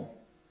his role.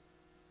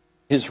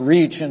 His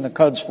reach in the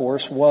Quds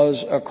Force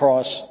was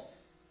across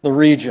the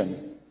region,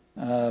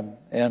 and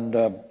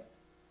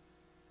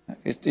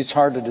it's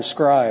hard to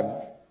describe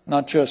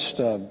not just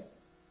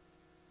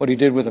what he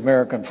did with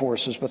American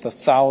forces, but the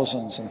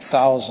thousands and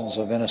thousands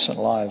of innocent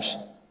lives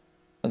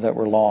that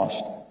were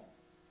lost.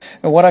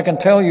 And what I can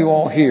tell you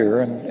all here,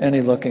 and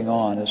any looking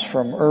on, is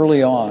from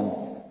early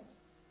on,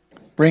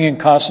 bringing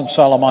Qasem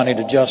Soleimani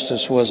to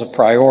justice was a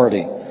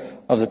priority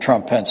of the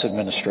Trump-Pence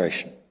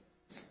administration.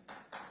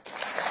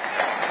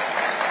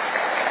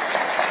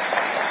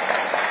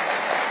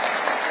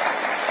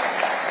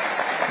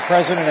 The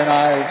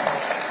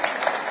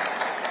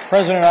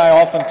President and I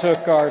often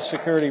took our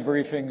security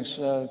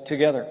briefings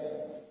together.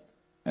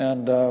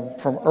 And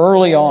from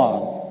early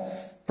on,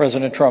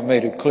 President Trump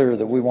made it clear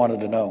that we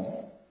wanted to know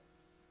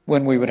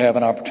when we would have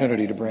an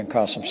opportunity to bring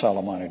Qasem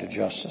Soleimani to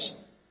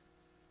justice.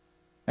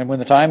 And when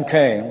the time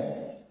came,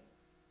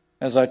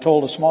 as I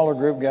told a smaller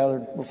group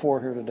gathered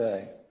before here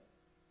today,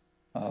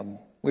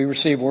 we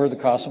received word that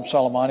Qasem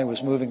Soleimani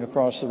was moving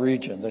across the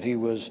region, that he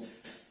was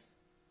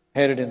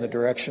headed in the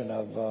direction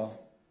of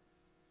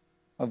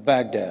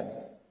Baghdad.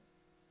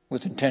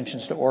 with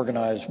intentions to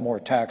organize more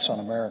attacks on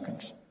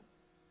Americans.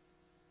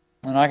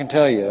 And I can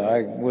tell you,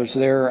 I was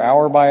there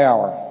hour by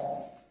hour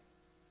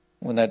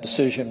when that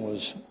decision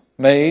was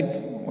made,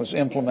 was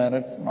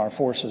implemented, and our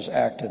forces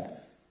acted.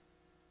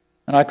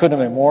 And I couldn't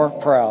have been more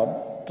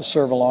proud to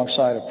serve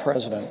alongside a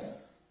president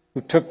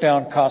who took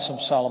down Qasem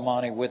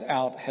Soleimani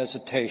without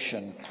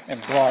hesitation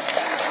and brought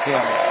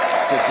him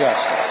to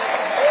justice.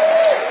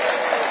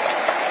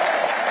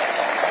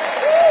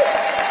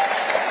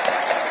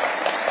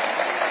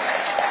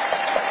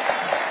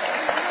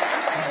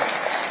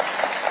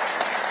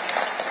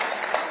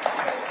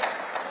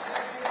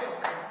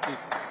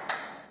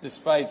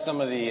 Despite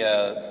some of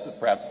the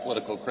perhaps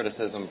political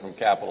criticism from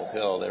Capitol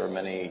Hill, there were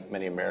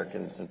many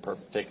Americans, and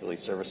particularly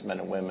servicemen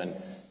and women,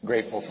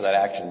 grateful for that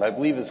action. But I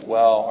believe as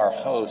well our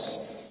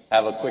hosts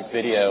have a quick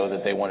video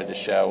that they wanted to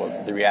show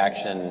of the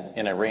reaction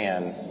in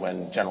Iran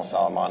when General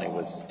Soleimani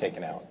was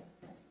taken out.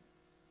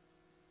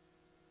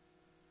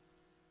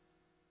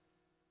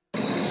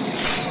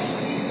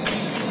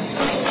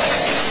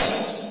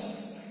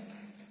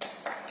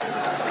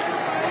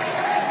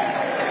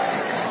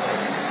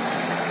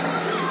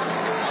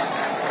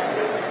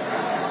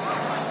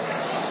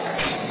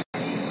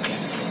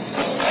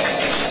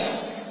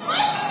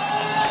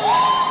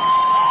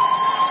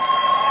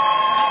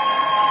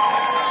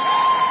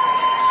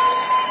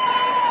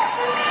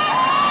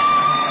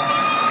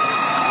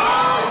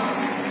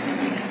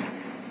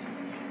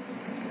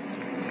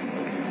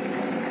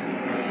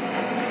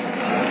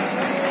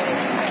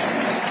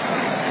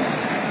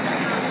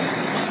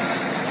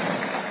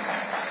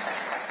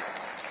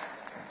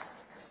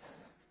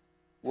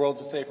 The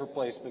world's a safer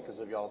place because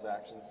of y'all's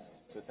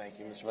actions. So thank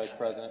you, Mr. Vice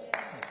President.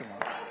 Thank you,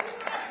 Marc.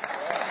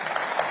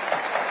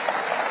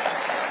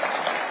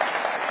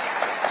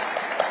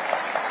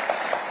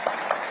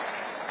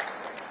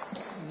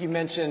 You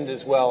mentioned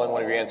as well in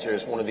one of your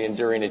answers one of the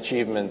enduring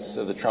achievements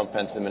of the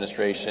Trump-Pence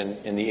administration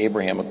in the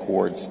Abraham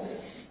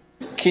Accords.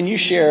 Can you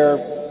share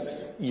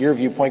your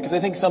viewpoint? Because I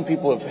think some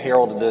people have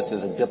heralded this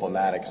as a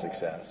diplomatic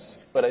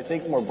success. But I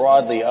think more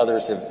broadly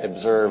others have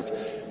observed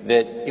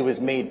that it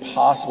was made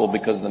possible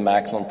because of the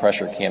maximum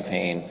pressure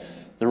campaign,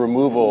 the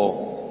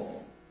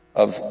removal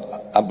of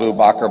Abu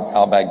Bakr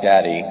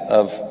al-Baghdadi,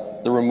 of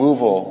the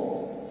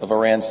removal of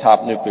Iran's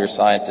top nuclear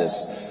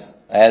scientists,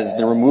 as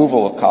the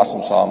removal of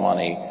Qasem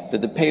Soleimani,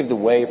 that paved the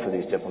way for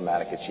these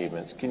diplomatic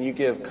achievements. Can you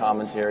give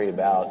commentary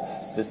about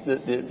this,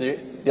 the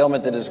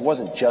element that this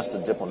wasn't just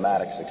a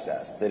diplomatic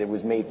success, that it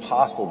was made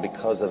possible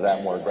because of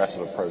that more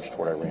aggressive approach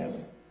toward Iran?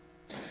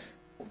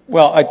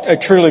 Well, I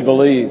truly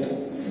believe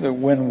that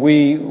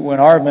when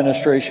our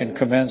administration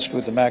commenced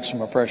with the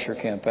maximum pressure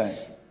campaign,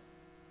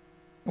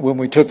 when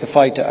we took the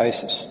fight to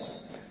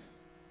ISIS,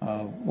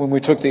 when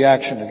we took the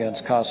action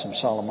against Qasem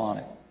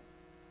Soleimani,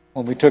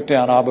 when we took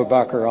down Abu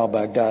Bakr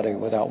al-Baghdadi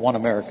without one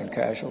American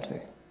casualty,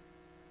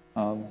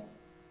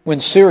 when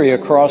Syria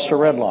crossed a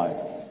red line,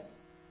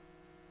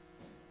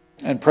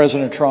 and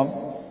President Trump,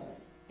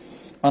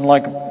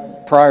 unlike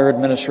a prior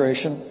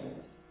administration,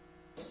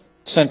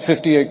 sent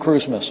 58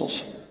 cruise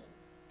missiles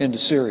into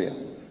Syria,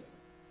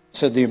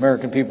 said the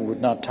American people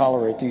would not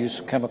tolerate the use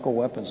of chemical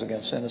weapons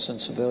against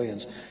innocent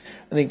civilians.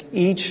 I think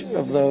each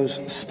of those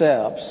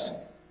steps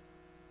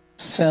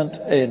sent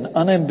an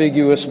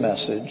unambiguous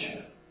message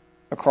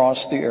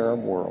across the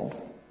Arab world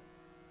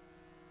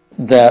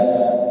that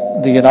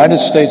the United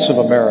States of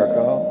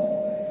America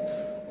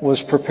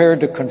was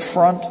prepared to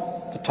confront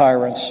the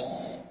tyrants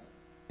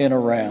in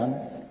Iran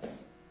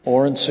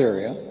or in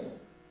Syria,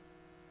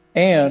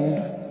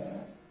 and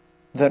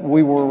that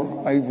we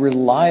were a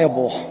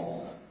reliable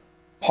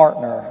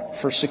partner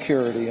for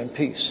security and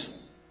peace.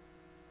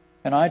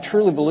 And I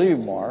truly believe,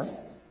 Marc,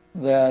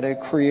 that it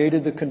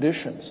created the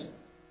conditions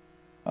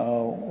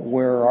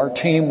where our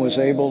team was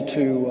able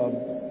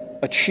to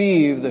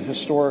achieve the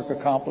historic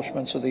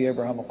accomplishments of the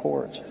Abraham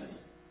Accords.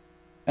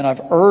 And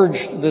I've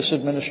urged this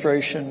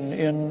administration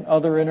in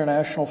other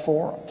international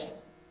forums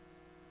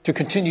to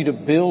continue to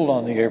build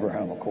on the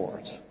Abraham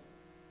Accords.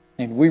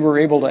 And we were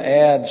able to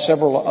add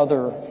several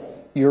other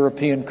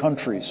European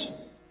countries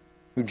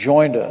who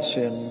joined us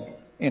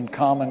in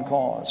common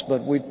cause.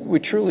 But we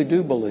truly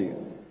do believe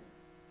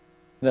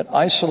that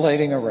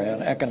isolating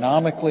Iran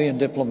economically and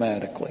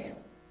diplomatically,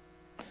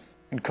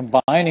 and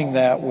combining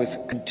that with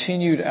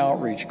continued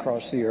outreach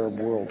across the Arab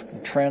world,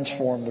 can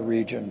transform the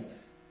region.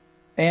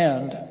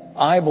 And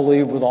I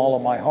believe with all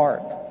of my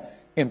heart,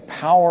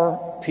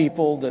 empower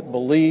people that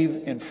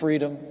believe in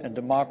freedom and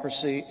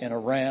democracy in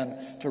Iran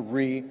to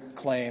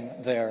reclaim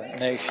their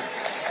nation.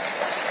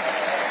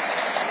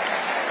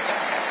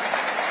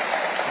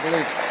 I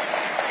believe it.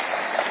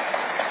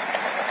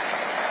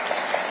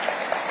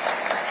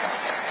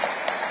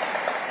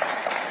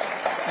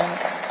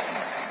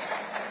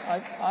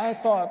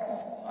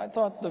 I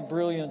thought the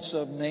brilliance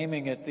of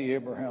naming it the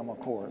Abraham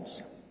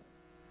Accords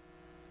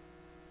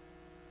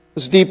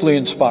was deeply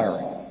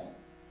inspiring.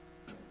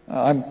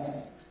 I'm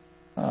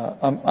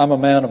a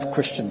man of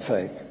Christian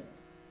faith,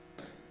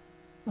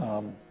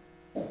 and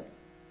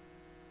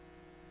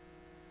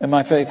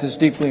my faith is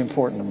deeply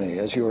important to me,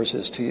 as yours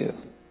is to you.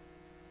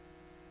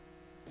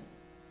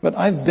 But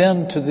I've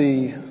been to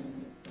the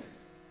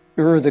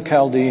Ur of the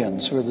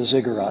Chaldeans, where the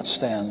ziggurat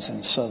stands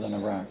in southern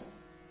Iraq,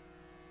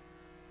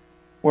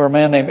 where a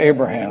man named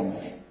Abraham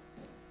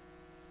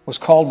was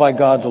called by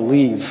God to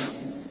leave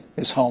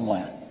his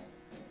homeland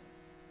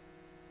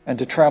and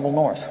to travel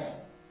north.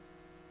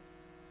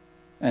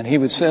 And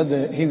he said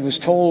that he was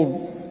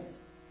told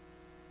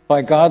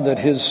by God that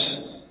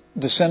his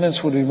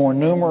descendants would be more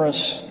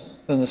numerous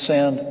than the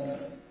sand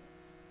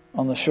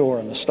on the shore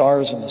and the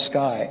stars in the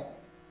sky.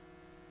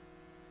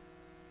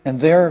 And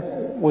there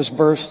was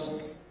birthed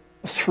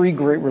 3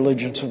 great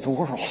religions of the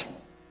world.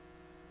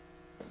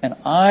 And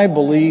I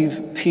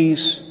believe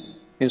peace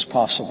is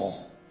possible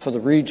for the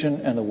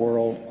region and the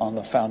world on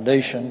the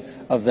foundation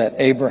of that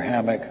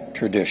Abrahamic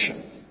tradition.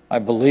 I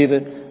believe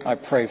it, I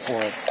pray for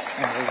it,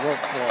 and we work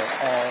for it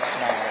all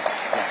night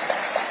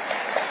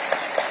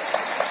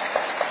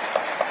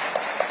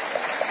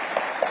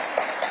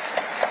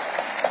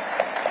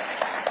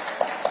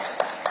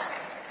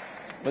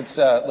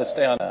long. Let's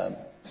stay on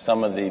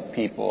some of the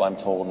people, I'm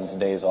told, in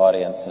today's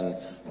audience, and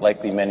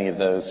likely many of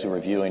those who are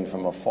viewing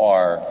from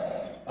afar,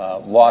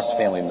 lost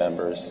family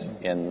members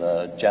in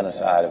the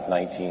genocide of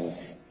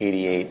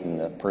 1988 and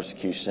the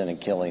persecution and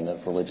killing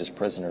of religious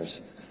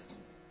prisoners.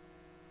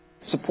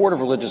 Support of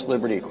religious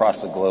liberty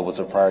across the globe was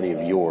a priority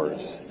of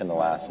yours in the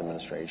last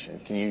administration.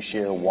 Can you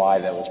share why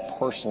that was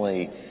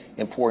personally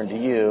important to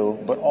you,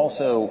 but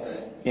also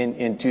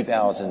in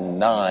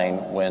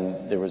 2009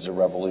 when there was a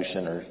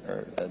revolution or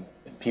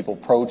people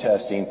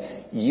protesting,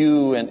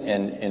 you and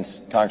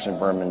Congressman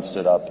Berman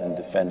stood up and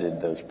defended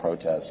those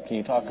protests. Can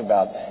you talk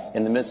about,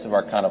 in the midst of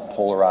our kind of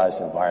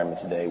polarized environment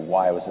today,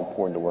 why it was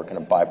important to work in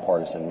a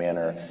bipartisan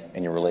manner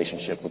in your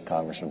relationship with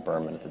Congressman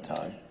Berman at the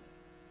time?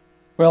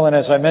 Well, and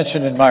as I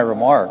mentioned in my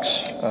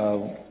remarks,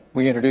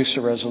 we introduced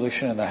a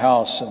resolution in the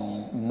House,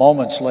 and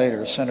moments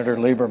later, Senator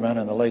Lieberman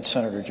and the late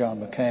Senator John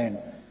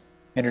McCain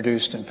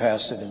introduced and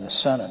passed it in the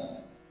Senate.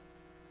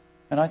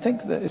 And I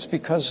think that it's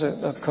because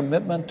a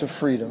commitment to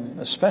freedom,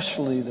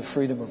 especially the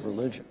freedom of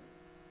religion,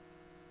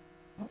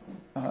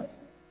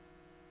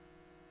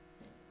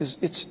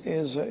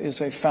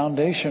 is a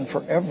foundation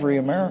for every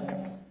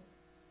American.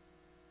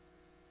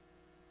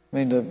 I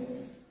mean, the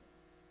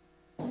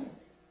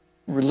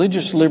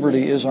religious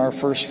liberty is our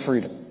first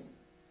freedom.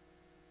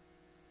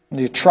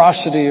 The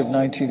atrocity of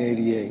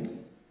 1988,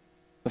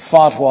 the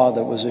fatwa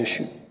that was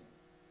issued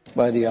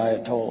by the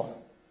Ayatollah,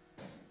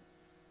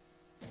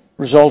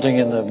 resulting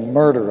in the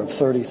murder of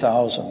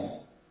 30,000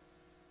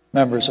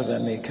 members of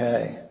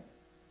MEK,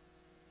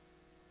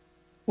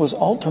 was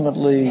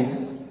ultimately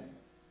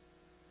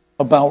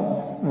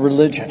about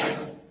religion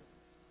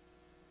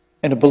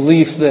and a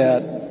belief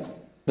that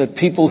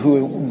people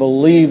who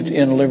believed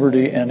in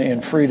liberty and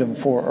in freedom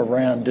for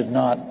Iran did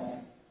not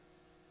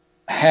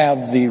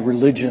have the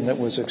religion that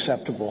was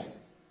acceptable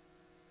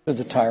to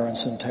the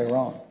tyrants in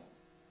Tehran.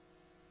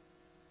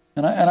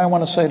 And I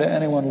want to say to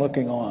anyone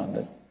looking on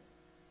that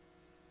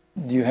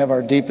you have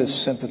our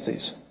deepest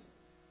sympathies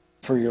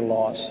for your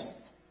loss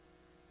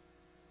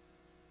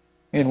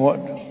in what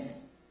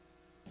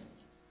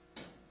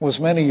was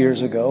many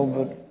years ago,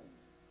 but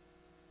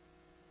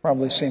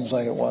probably seems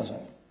like it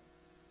wasn't.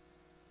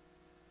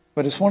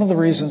 But it's one of the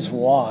reasons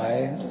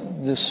why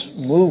this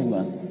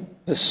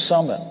movement, this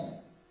summit,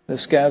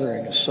 this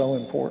gathering is so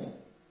important.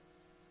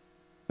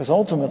 Because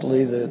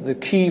ultimately the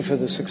key for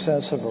the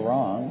success of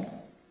Iran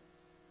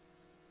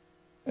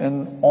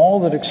and all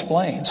that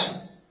explains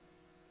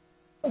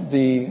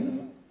the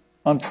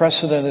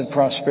unprecedented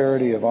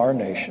prosperity of our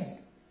nation,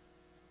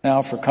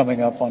 now for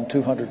coming up on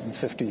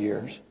 250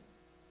 years,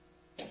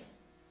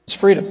 it's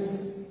freedom.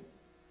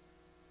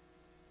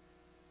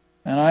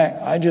 And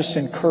I just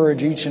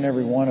encourage each and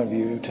every one of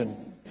you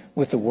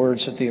with the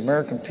words that the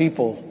American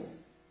people,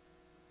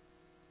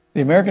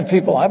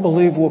 I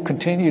believe, will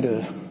continue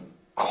to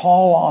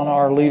call on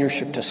our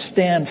leadership to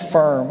stand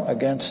firm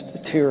against the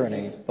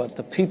tyranny, but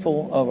the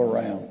people of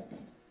Iran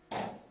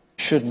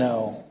should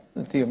know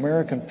that the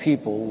American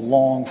people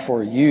long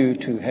for you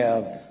to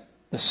have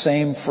the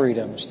same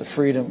freedoms, the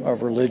freedom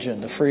of religion,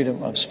 the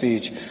freedom of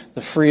speech,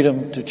 the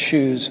freedom to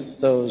choose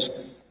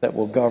those that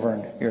will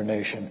govern your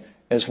nation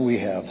as we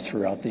have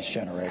throughout these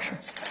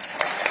generations.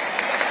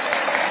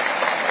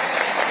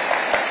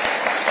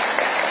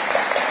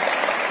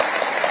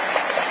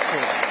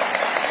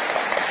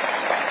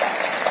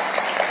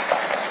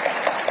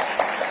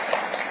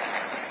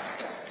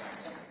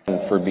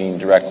 For being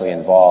directly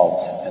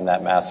involved in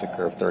that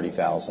massacre of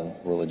 30,000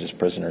 religious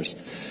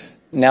prisoners.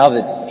 Now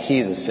that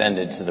he's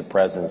ascended to the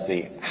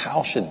presidency,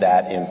 how should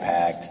that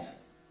impact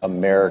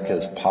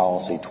America's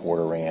policy toward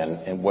Iran,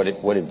 and what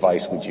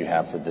advice would you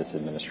have for this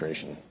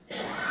administration?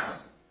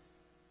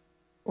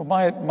 Well,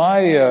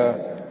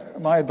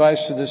 my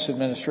advice to this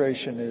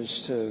administration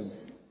is to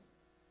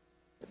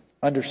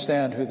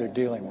understand who they're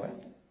dealing with,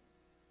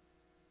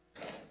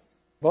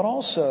 but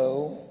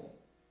also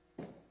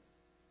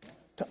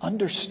to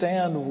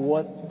understand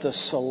what the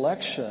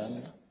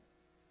selection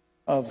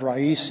of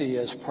Raisi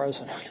as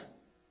president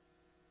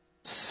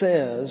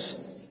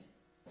says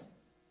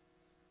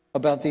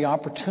about the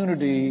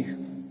opportunity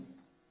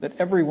that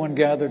everyone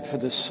gathered for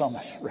this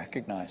summit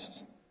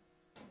recognizes.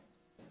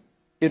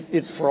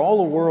 It for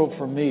all the world,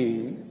 for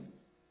me,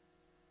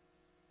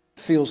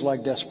 feels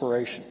like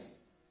desperation.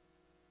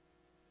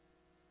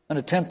 An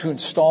attempt to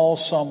install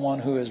someone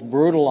who has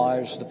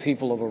brutalized the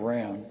people of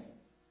Iran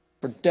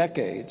for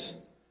decades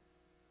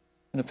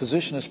in a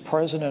position as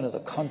president of the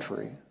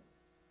country.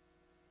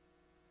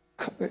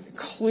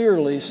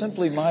 Clearly,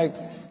 simply my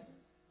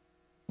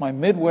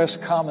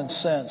Midwest common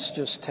sense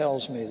just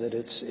tells me that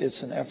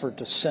it's an effort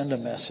to send a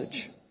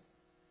message,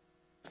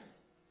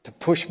 to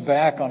push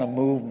back on a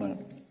movement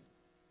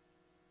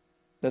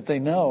that they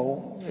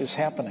know is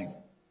happening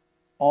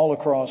all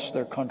across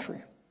their country.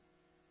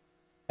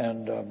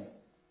 And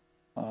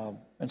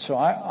so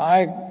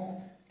I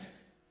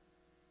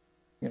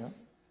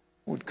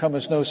would come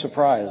as no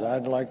surprise.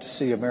 I'd like to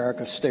see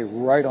America stay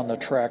right on the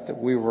track that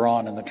we were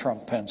on in the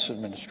Trump-Pence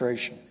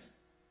administration.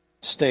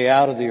 Stay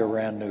out of the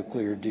Iran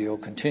nuclear deal,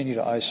 continue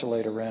to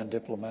isolate Iran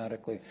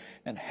diplomatically,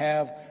 and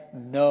have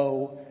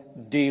no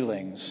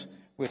dealings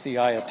with the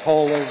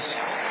Ayatollahs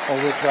or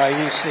with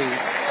Raisi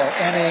or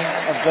any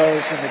of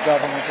those in the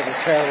government that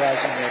are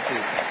terrorizing their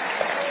people.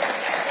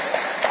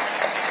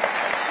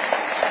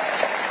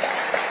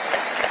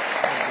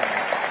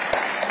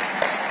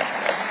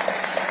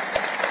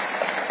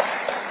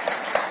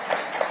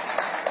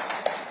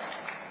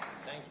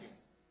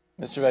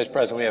 Mr. Vice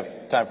President, we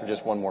have time for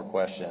just one more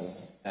question.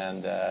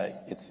 And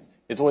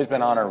it's always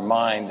been on our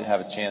mind to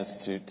have a chance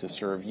to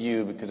serve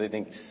you, because I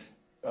think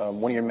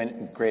one of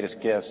your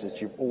greatest gifts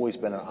is you've always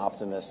been an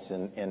optimist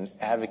in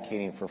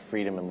advocating for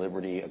freedom and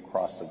liberty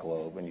across the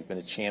globe, and you've been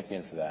a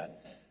champion for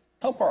that.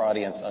 Help our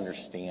audience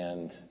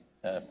understand,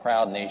 a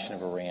proud nation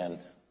of Iran,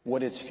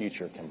 what its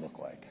future can look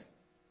like.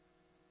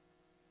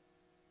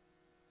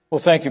 Well,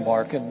 thank you,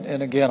 Mark.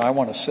 And again, I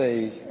want to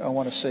say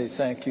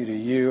thank you to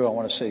you. I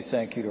want to say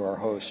thank you to our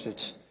host.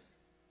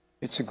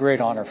 It's a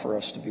great honor for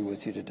us to be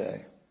with you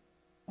today,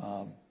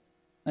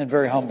 and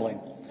very humbling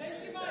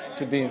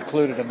to be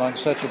included among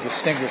such a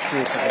distinguished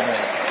group of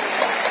Americans.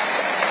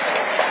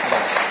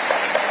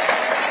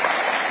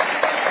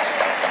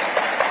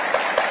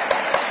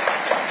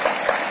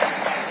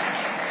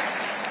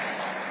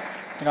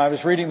 I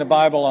was reading the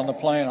Bible on the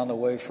plane on the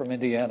way from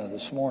Indiana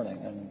this morning,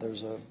 and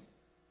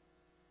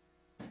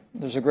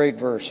there's a great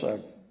verse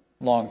I've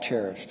long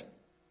cherished.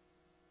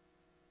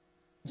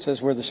 It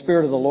says, where the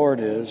Spirit of the Lord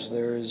is,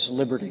 there is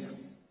liberty.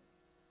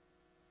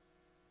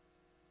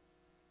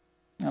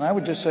 And I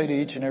would just say to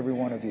each and every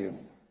one of you,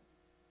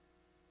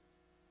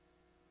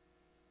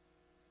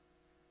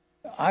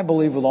 I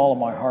believe with all of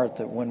my heart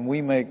that when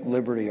we make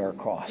liberty our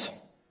cause,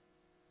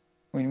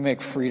 when we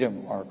make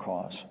freedom our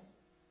cause,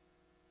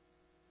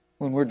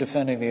 when we're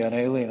defending the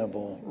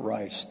unalienable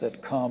rights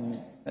that come,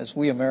 as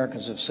we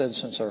Americans have said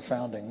since our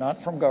founding,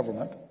 not from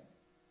government,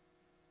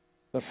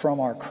 but from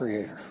our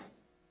Creator,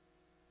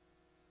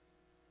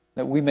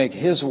 that we make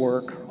His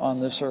work on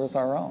this earth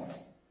our own.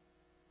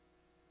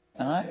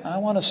 And I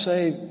want to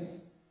say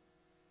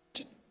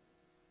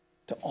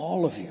to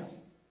all of you,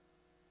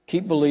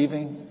 keep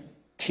believing,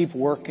 keep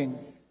working,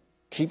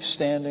 keep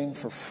standing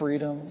for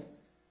freedom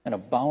and a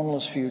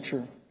boundless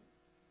future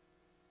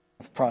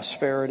of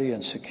prosperity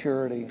and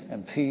security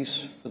and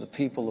peace for the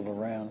people of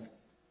Iran.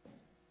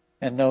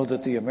 And know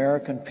that the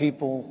American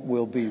people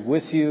will be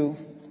with you,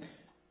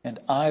 and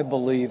I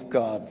believe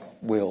God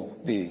will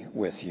be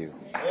with you.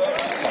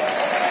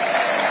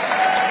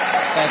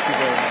 Thank you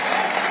very much.